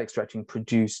static stretching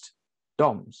produced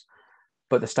DOMS,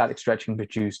 but the static stretching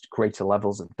produced greater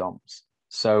levels of DOMS.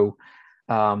 So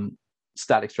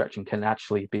static stretching can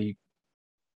actually be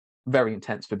very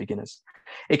intense for beginners.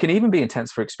 It can even be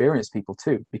intense for experienced people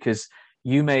too, because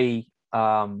you may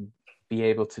be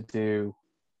able to do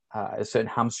a certain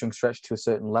hamstring stretch to a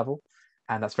certain level,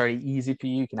 and that's very easy for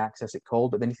you. You can access it cold,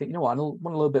 but then you think, you know what, I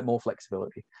want a little bit more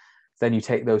flexibility. Then you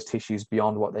take those tissues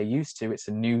beyond what they're used to. It's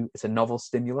a novel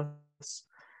stimulus.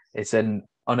 It's an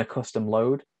unaccustomed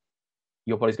load.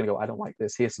 Your body's going to go, I don't like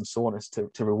this. Here's some soreness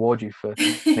to reward you for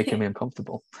making me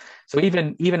uncomfortable. So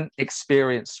even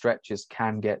experienced stretchers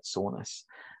can get soreness.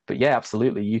 But yeah,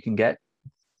 absolutely, you can get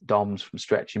DOMS from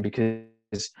stretching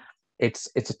because it's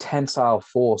a tensile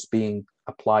force being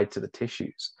applied to the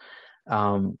tissues.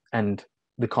 And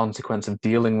the consequence of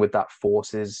dealing with that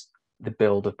force is the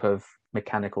buildup of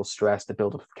mechanical stress, the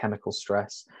buildup of chemical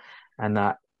stress, and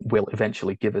that will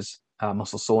eventually give us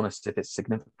muscle soreness if it's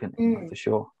significant enough, for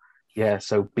sure. Yeah,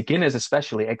 so beginners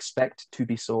especially expect to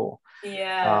be sore.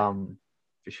 Yeah.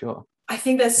 For sure. I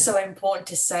think that's so important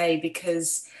to say,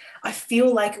 because I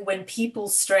feel like when people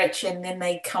stretch and then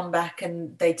they come back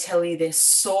and they tell you they're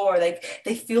sore,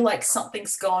 they feel like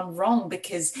something's gone wrong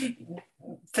because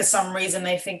for some reason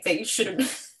they think that you shouldn't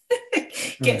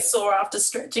get sore after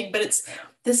stretching. But it's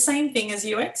the same thing as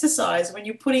you exercise. When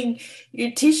you're putting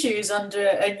your tissues under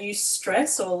a new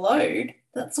stress or load,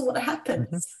 that's what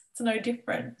happens. It's no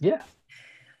different. Yeah,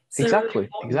 So exactly.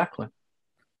 really Exactly.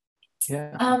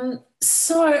 Yeah.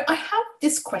 So I have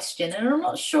this question, and I'm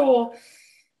not sure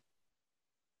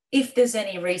if there's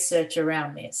any research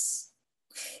around this.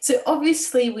 So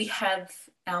obviously we have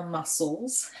our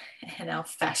muscles and our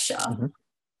fascia.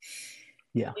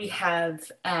 Yeah. We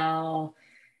have our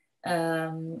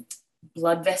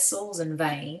blood vessels and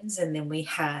veins, and then we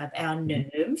have our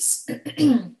nerves.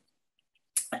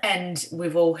 And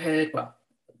we've all heard, well,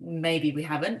 maybe we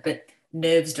haven't, but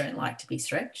nerves don't like to be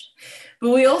stretched.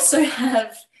 But we also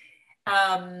have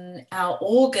our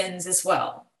organs as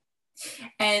well.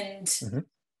 And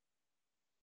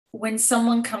when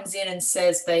someone comes in and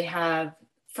says they have,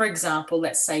 for example,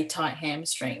 let's say tight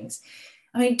hamstrings,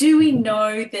 I mean, do we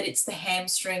know that it's the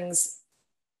hamstrings?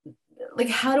 Like,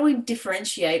 how do we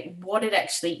differentiate what it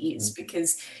actually is?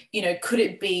 Because, could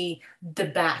it be the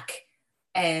back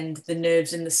and the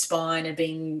nerves in the spine are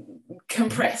being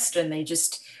compressed and they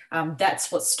just, that's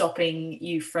what's stopping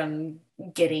you from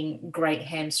getting great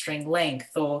hamstring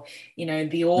length? Or,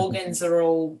 the organs are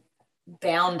all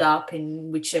bound up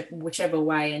in whichever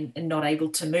way and not able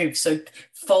to move. So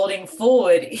folding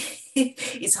forward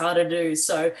is hard to do.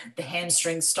 So the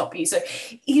hamstrings stop you. So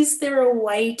is there a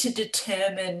way to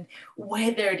determine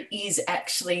whether it is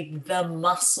actually the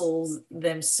muscles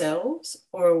themselves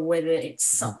or whether it's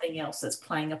something else that's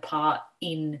playing a part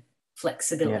in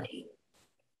flexibility? Yeah.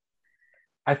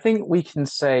 I think we can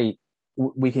say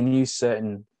we can use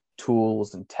certain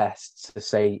tools and tests to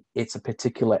say it's a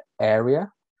particular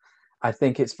area. I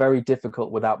think it's very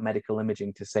difficult without medical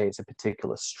imaging to say it's a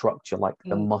particular structure like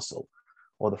the muscle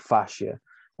or the fascia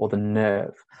or the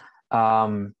nerve.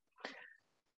 And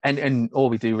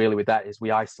all we do really with that is we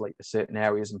isolate the certain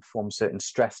areas and perform certain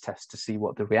stress tests to see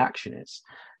what the reaction is.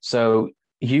 So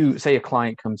you say a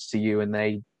client comes to you and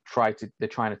they're trying to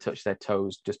touch their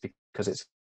toes just because it's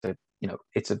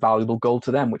a valuable goal to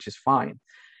them, which is fine.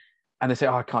 And they say,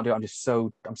 oh, I can't do it. I'm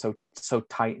so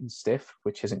tight and stiff,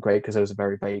 which isn't great because those are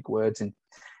very vague words. And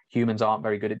humans aren't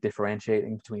very good at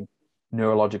differentiating between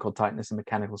neurological tightness and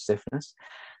mechanical stiffness.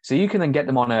 So you can then get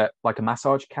them on a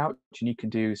massage couch and you can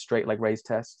do straight leg raise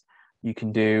tests. You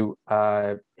can do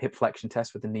hip flexion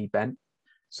test with the knee bent.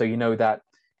 So you know that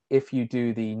if you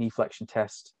do the hip flexion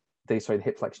test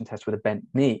with a bent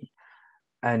knee,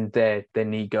 and their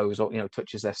knee goes, or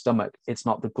touches their stomach, it's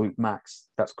not the glute max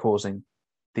that's causing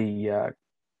the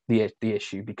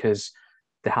issue, because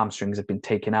the hamstrings have been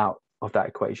taken out of that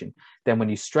equation. Then when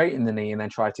you straighten the knee and then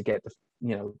try to get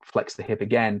flex the hip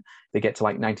again, they get to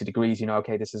like 90 degrees,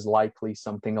 okay, this is likely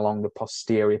something along the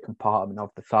posterior compartment of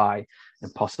the thigh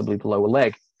and possibly the lower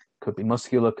leg. Could be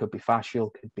muscular, could be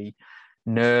fascial, could be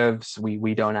nerves.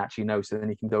 We don't actually know. So then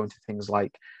you can go into things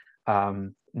like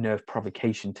nerve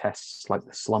provocation tests, like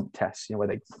the slump tests, where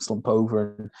they slump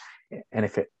over, and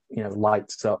if it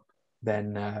lights up,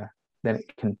 then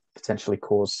it can potentially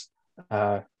cause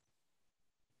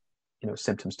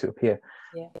symptoms to appear.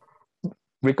 Yeah.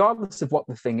 Regardless of what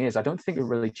the thing is, I don't think it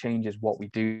really changes what we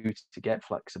do to get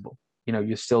flexible.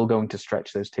 You're still going to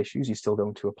stretch those tissues. You're still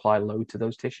going to apply load to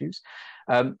those tissues.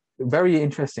 Very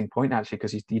interesting point, actually,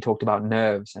 because you talked about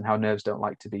nerves and how nerves don't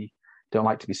like to be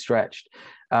stretched.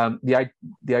 The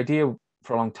idea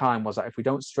for a long time was that if we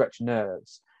don't stretch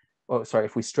nerves,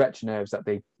 if we stretch nerves, that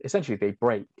they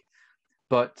break.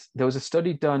 But there was a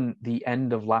study done the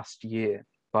end of last year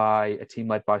by a team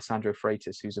led by Sandro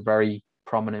Freitas, who's a very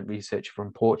prominent researcher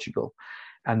from Portugal,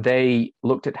 and they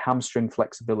looked at hamstring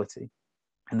flexibility,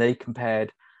 and they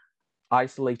compared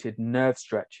isolated nerve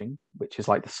stretching, which is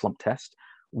like the slump test,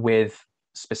 with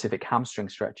specific hamstring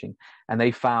stretching, and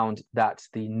they found that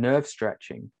the nerve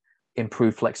stretching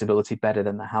improved flexibility better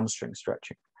than the hamstring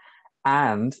stretching,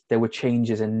 and there were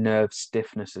changes in nerve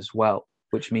stiffness as well,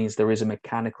 which means there is a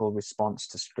mechanical response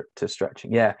to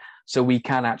stretching. Yeah, so we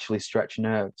can actually stretch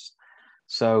nerves.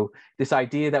 So this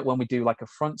idea that when we do like a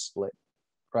front split,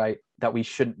 right, that we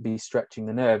shouldn't be stretching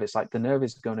the nerve, it's like the nerve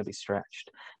is going to be stretched.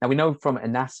 Now we know from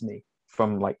anatomy,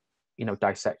 from like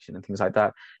dissection and things like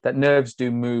that, that nerves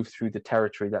do move through the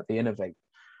territory that they innervate,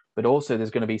 but also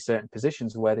there's going to be certain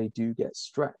positions where they do get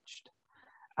stretched.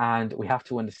 And we have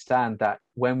to understand that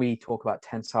when we talk about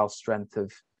tensile strength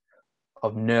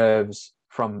of nerves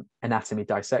from anatomy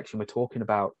dissection, we're talking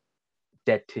about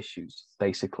dead tissues,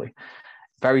 basically.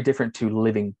 Very different to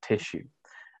living tissue.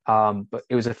 But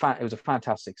it was a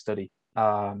fantastic study.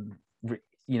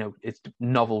 It's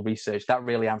novel research that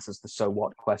really answers the so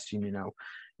what question.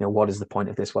 What is the point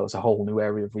of this? Well, it's a whole new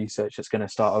area of research that's going to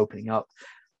start opening up.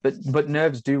 But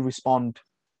nerves do respond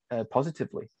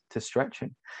positively to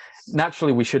stretching.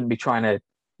 Naturally, we shouldn't be trying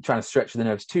to stretch the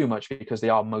nerves too much, because they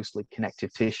are mostly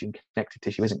connective tissue, and connective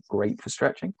tissue isn't great for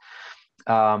stretching.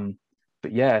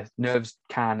 But yeah, nerves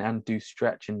can and do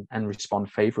stretch and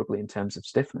respond favorably in terms of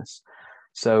stiffness.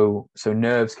 So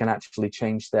nerves can actually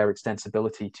change their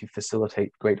extensibility to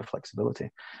facilitate greater flexibility.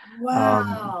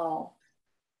 Wow.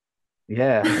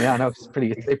 I know, it's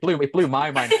pretty. It blew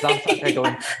my mind, because I'm sat there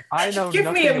going, I know Give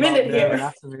me nothing a minute about here.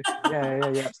 nerve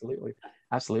anatomy. Yeah,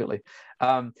 absolutely.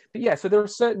 But yeah, so there are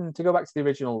certain, to go back to the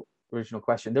original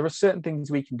question, there are certain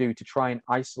things we can do to try and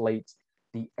isolate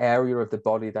the area of the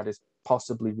body that is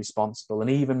possibly responsible, and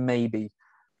even maybe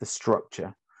the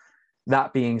structure.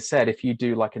 That being said, if you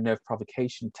do like a nerve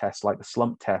provocation test, like the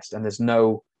slump test, and there's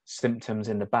no symptoms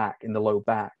in the low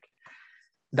back,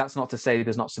 that's not to say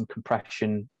there's not some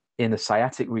compression in the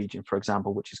sciatic region, for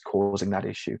example, which is causing that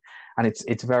issue. And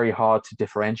it's very hard to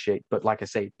differentiate. But like I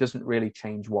say, it doesn't really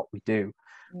change what we do.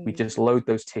 We just load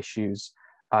those tissues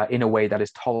in a way that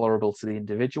is tolerable to the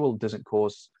individual, doesn't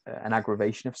cause an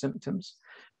aggravation of symptoms,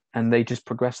 and they just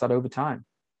progress that over time.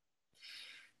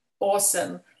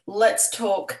 Awesome. Let's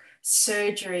talk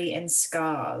surgery and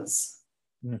scars.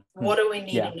 What do we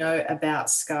need to know about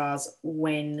scars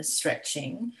when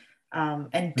stretching?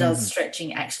 And does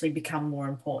stretching actually become more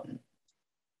important?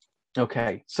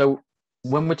 Okay, so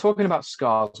when we're talking about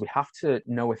scars, we have to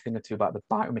know a thing or two about the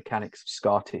biomechanics of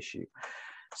scar tissue.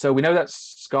 So we know that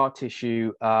scar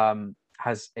tissue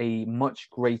has a much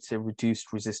greater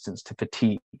reduced resistance to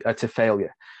fatigue, to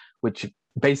failure, which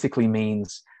basically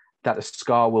means that the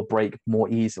scar will break more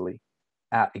easily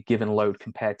at a given load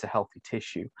compared to healthy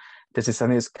tissue. There's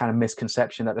this kind of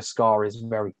misconception that the scar is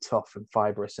very tough and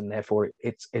fibrous, and therefore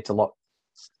it's a lot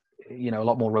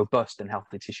more robust than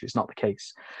healthy tissue. It's not the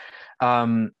case,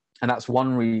 and that's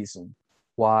one reason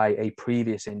why a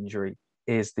previous injury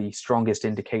is the strongest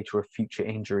indicator of future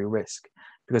injury risk.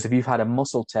 Because if you've had a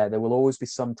muscle tear, there will always be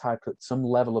some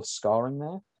level of scarring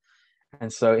there.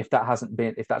 And so if that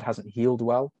hasn't healed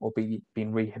well or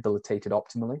been rehabilitated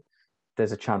optimally,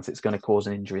 there's a chance it's going to cause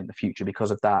an injury in the future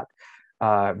because of that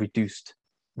reduced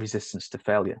resistance to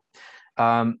failure.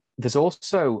 There's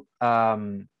also,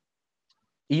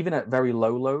 even at very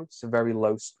low loads, so very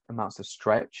low amounts of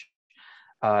stretch,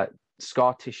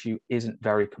 scar tissue isn't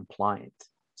very compliant.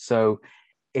 So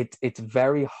it's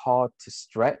very hard to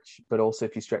stretch, but also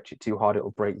if you stretch it too hard, it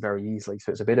will break very easily.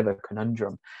 So it's a bit of a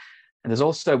conundrum. And there's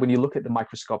also, when you look at the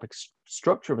microscopic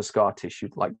structure of a scar tissue,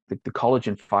 like the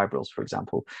collagen fibrils, for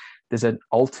example, there's an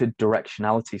altered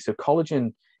directionality. So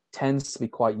collagen tends to be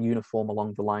quite uniform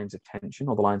along the lines of tension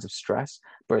or the lines of stress,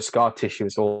 but a scar tissue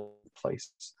is all over the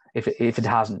place if it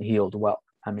hasn't healed well.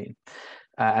 I mean,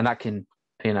 and that can,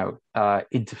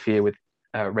 interfere with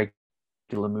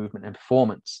regular movement and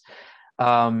performance.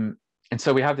 And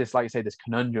so we have this, like I say, this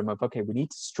conundrum of, okay, we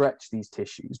need to stretch these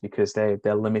tissues because they're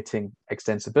limiting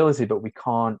extensibility, but we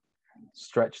can't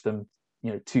stretch them,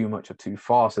 too much or too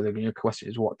far. So the question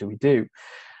is, what do we do?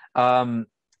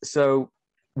 So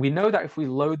we know that if we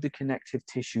load the connective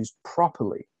tissues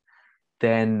properly,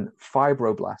 then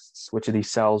fibroblasts, which are these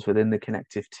cells within the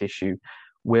connective tissue,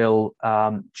 will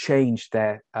change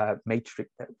their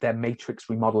matrix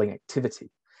remodeling activity,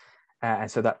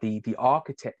 and so that the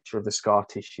architecture of the scar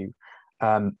tissue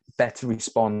better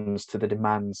responds to the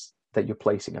demands that you're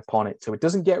placing upon it. So it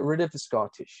doesn't get rid of the scar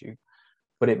tissue,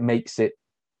 but it makes it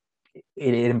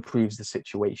improves the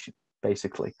situation,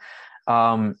 basically.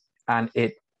 And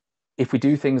if we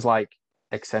do things like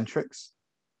eccentrics,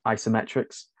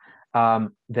 isometrics,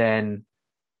 then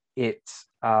it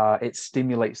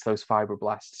stimulates those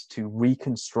fibroblasts to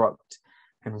reconstruct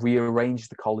and rearrange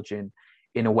the collagen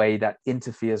in a way that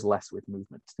interferes less with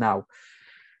movement. Now,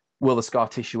 will the scar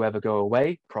tissue ever go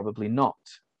away? Probably not.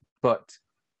 But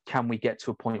can we get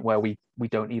to a point where we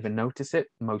don't even notice it?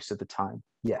 Most of the time,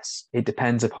 yes. It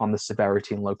depends upon the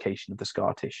severity and location of the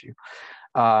scar tissue.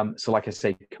 So like I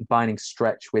say, combining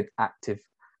stretch with active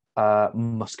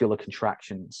muscular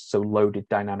contractions, so loaded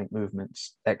dynamic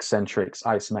movements, eccentrics,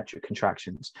 isometric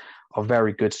contractions, are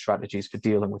very good strategies for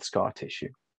dealing with scar tissue,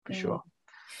 for sure.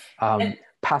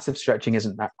 Passive stretching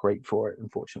isn't that great for it,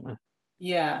 unfortunately.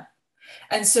 Yeah.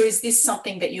 And so is this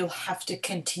something that you'll have to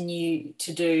continue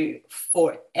to do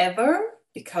forever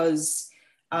because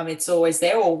it's always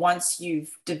there, or once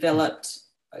you've developed,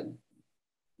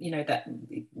 that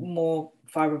more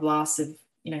fibroblasts have,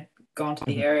 gone to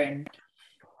the area and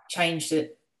changed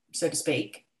it, so to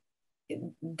speak,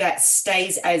 that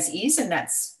stays as is and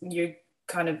that's you're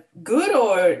kind of good,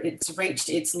 or it's reached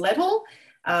its level,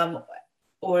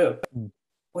 or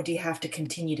do you have to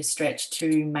continue to stretch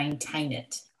to maintain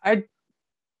it? I'd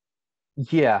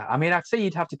say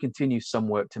you'd have to continue some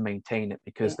work to maintain it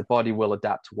because the body will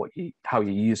adapt to how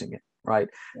you're using it, right?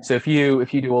 Yeah. So if you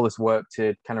do all this work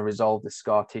to kind of resolve the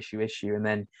scar tissue issue and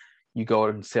then you go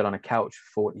and sit on a couch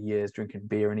for 40 years drinking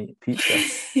beer and eating pizza,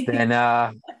 then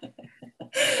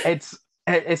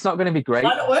it's not going to be great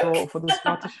for the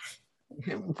scar tissue.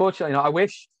 Unfortunately, I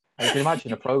wish I can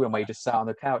imagine a program where you just sat on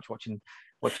the couch watching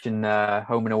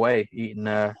Home and Away, eating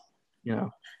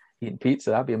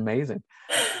pizza. That'd be amazing.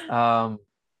 You'd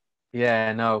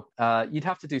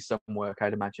have to do some work,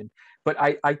 I'd imagine. But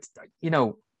I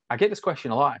get this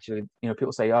question a lot, actually.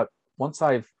 People say, once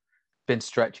I've been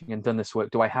stretching and done this work,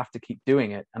 do I have to keep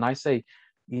doing it? And I say,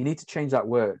 you need to change that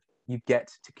word. You get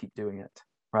to keep doing it,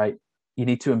 right? You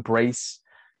need to embrace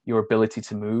your ability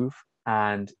to move.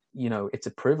 And, it's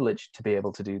a privilege to be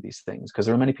able to do these things because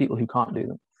there are many people who can't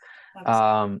do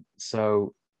them.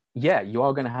 So yeah, you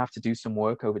are going to have to do some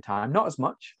work over time, not as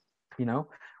much,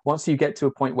 once you get to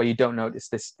a point where you don't notice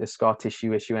this scar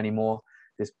tissue issue anymore,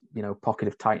 this, pocket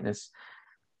of tightness,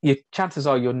 your chances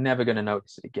are you're never going to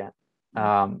notice it again.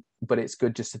 But it's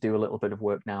good just to do a little bit of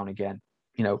work now and again,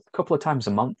 a couple of times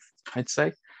a month, I'd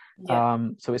say. Yeah.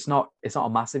 So it's not a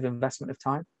massive investment of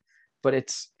time, but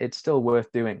it's still worth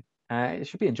doing. It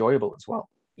should be enjoyable as well.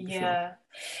 Yeah.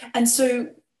 Sure. And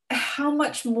so how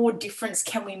much more difference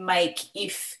can we make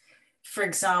if, for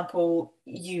example,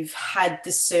 you've had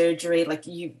the surgery,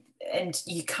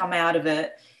 you come out of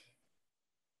it,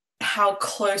 how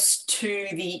close to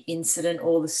the incident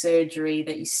or the surgery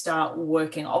that you start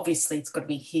working? Obviously, it's got to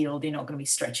be healed. You're not going to be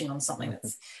stretching on something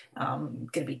that's going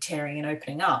to be tearing and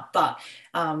opening up. But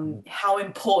how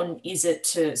important is it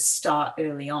to start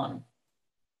early on?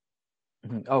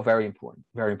 Oh, very important.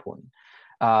 Very important.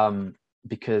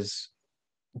 Because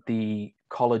the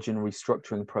collagen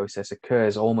restructuring process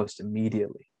occurs almost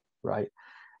immediately, right?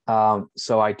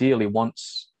 So ideally,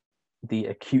 once the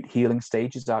acute healing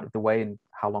stage is out of the way, and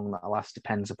how long that lasts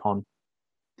depends upon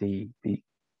the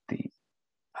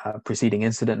preceding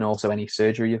incident and also any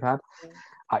surgery you've had.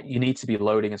 You need to be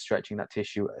loading and stretching that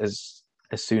tissue as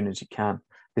soon as you can.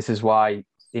 This is why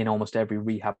in almost every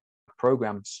rehab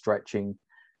program, stretching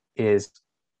is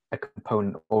a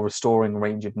component, or restoring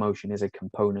range of motion is a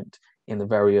component in the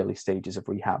very early stages of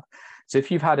rehab. So if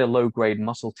you've had a low-grade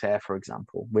muscle tear, for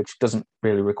example, which doesn't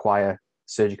really require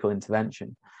surgical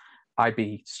intervention, I'd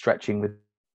be stretching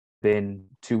within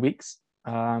 2 weeks,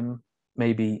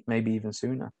 maybe even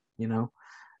sooner,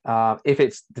 If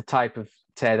it's the type of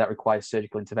tear that requires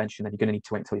surgical intervention, then you're going to need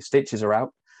to wait until your stitches are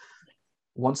out.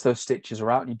 Once those stitches are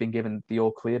out and you've been given the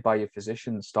all clear by your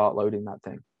physician, start loading that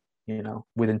thing,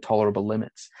 within tolerable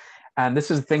limits. And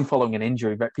this is the thing following an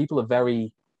injury, but people are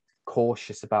very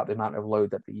cautious about the amount of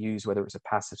load that they use, whether it's a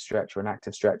passive stretch or an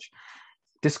active stretch.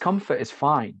 Discomfort is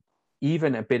fine.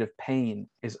 Even a bit of pain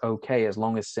is okay as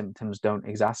long as symptoms don't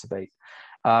exacerbate.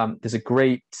 There's a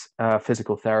great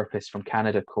physical therapist from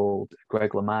Canada called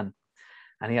Greg LeMan,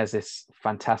 and he has this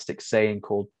fantastic saying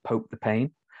called poke the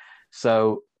pain.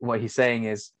 So what he's saying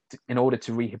is, in order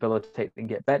to rehabilitate and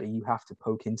get better, you have to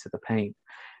poke into the pain,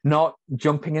 not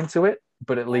jumping into it,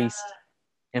 but at least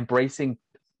embracing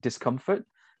discomfort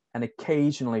and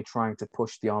occasionally trying to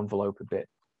push the envelope a bit,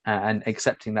 and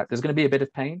accepting that there's going to be a bit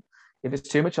of pain. If it's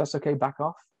too much, that's okay, back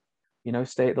off,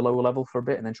 stay at the lower level for a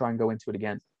bit and then try and go into it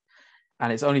again.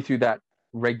 And it's only through that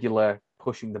regular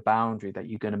pushing the boundary that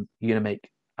you're going to make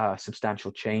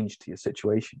substantial change to your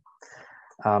situation.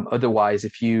 Otherwise,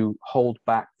 if you hold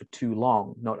back for too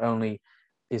long, not only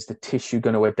is the tissue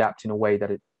going to adapt in a way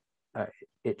that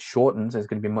it shortens, it's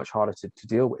going to be much harder to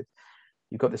deal with.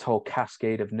 You've got this whole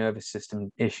cascade of nervous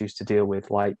system issues to deal with,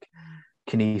 like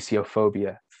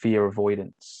kinesiophobia, fear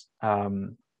avoidance,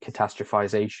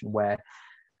 catastrophization, where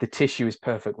the tissue is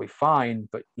perfectly fine,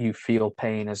 but you feel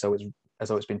pain as though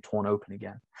it's been torn open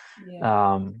again.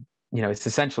 It's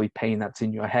essentially pain that's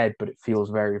in your head, but it feels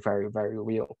very, very, very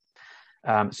real.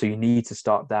 So you need to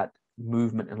start that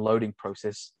movement and loading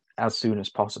process as soon as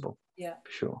possible. Yeah,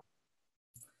 for sure.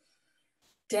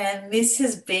 Dan, this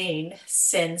has been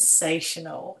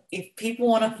sensational. If people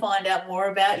want to find out more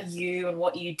about you and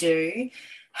what you do,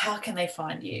 how can they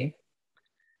find you?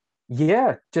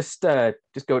 Yeah, just go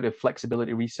to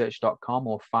flexibilityresearch.com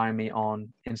or find me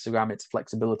on Instagram. It's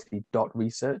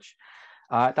flexibility.research.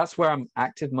 That's where I'm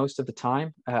active most of the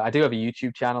time. I do have a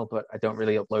YouTube channel, but I don't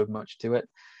really upload much to it.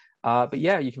 But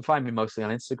yeah, you can find me mostly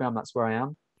on Instagram. That's where I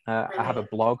am. I have a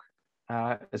blog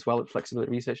as well at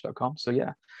flexibilityresearch.com. So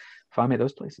yeah, find me at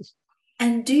those places.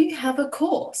 And do you have a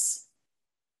course?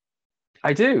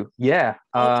 I do, yeah.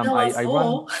 Tell us I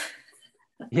more.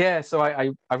 run. Yeah, so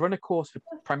I run a course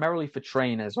primarily for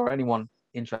trainers or anyone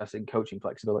interested in coaching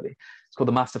flexibility. It's called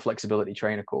the Master Flexibility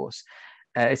Trainer course.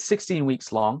 It's 16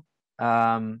 weeks long,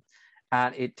 and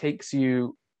it takes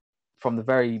you from the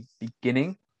very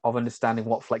beginning of understanding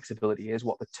what flexibility is,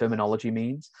 what the terminology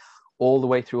means, all the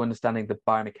way through understanding the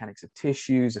biomechanics of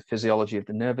tissues, the physiology of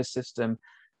the nervous system,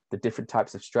 the different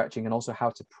types of stretching, and also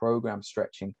how to program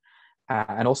stretching,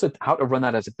 and also how to run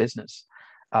that as a business.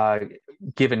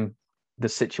 Given the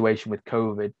situation with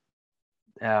COVID,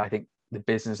 I think the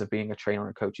business of being a trainer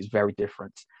and coach is very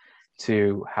different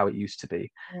to how it used to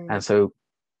be. And so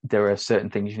there are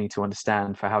certain things you need to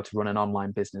understand for how to run an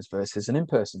online business versus an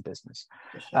in-person business.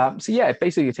 Sure. So yeah, it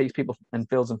basically takes people and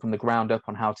builds them from the ground up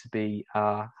on how to be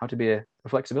a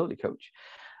flexibility coach.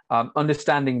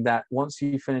 Understanding that once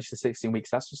you finish the 16 weeks,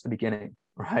 that's just the beginning,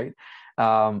 right?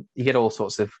 You get all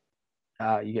sorts of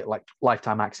you get like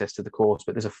lifetime access to the course,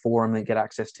 but there's a forum that you get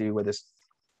access to where there's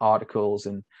articles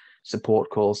and support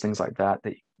calls, things like that.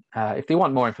 If they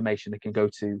want more information, they can go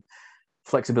to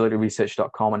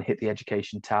flexibilityresearch.com and hit the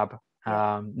education tab.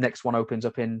 Next one opens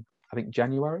up in, I think,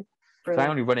 January. So I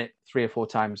only run it 3 or 4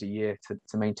 times a year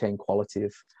to maintain quality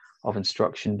of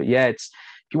instruction. But yeah, if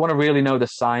you want to really know the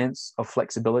science of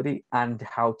flexibility and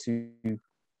how to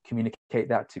communicate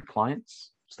that to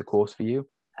clients, it's the course for you.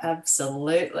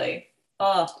 Absolutely.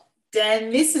 Oh,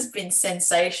 Dan, this has been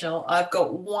sensational. I've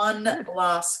got one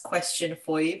last question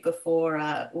for you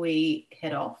before we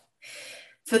head off.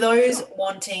 For those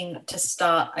wanting to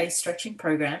start a stretching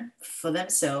program for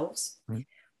themselves,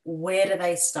 where do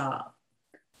they start?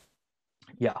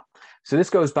 Yeah. So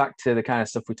this goes back to the kind of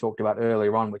stuff we talked about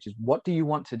earlier on, which is, what do you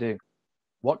want to do?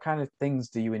 What kind of things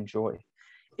do you enjoy?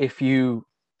 If you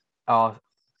are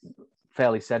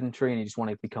fairly sedentary and you just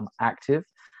want to become active,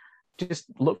 just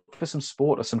look for some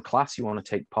sport or some class you want to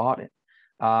take part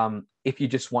in. If you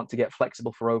just want to get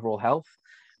flexible for overall health,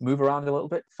 move around a little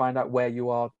bit, find out where you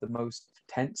are the most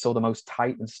tense or the most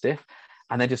tight and stiff,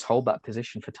 and then just hold that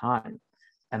position for time.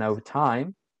 And over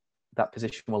time, that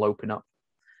position will open up.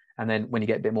 And then when you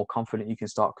get a bit more confident, you can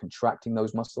start contracting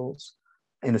those muscles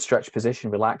in the stretch position,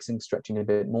 relaxing, stretching a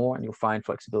bit more, and you'll find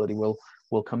flexibility will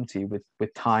come to you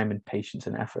with time and patience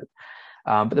and effort.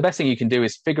 But the best thing you can do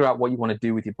is figure out what you want to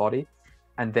do with your body,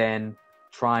 and then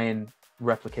try and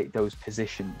replicate those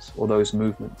positions or those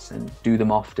movements and do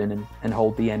them often, and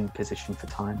hold the end position for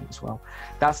time as well.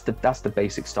 That's the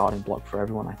basic starting block for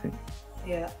everyone, I think.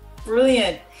 Yeah,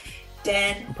 brilliant.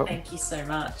 Dan, thank you so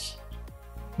much.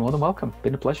 More than welcome.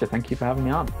 Been a pleasure. Thank you for having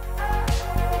me on.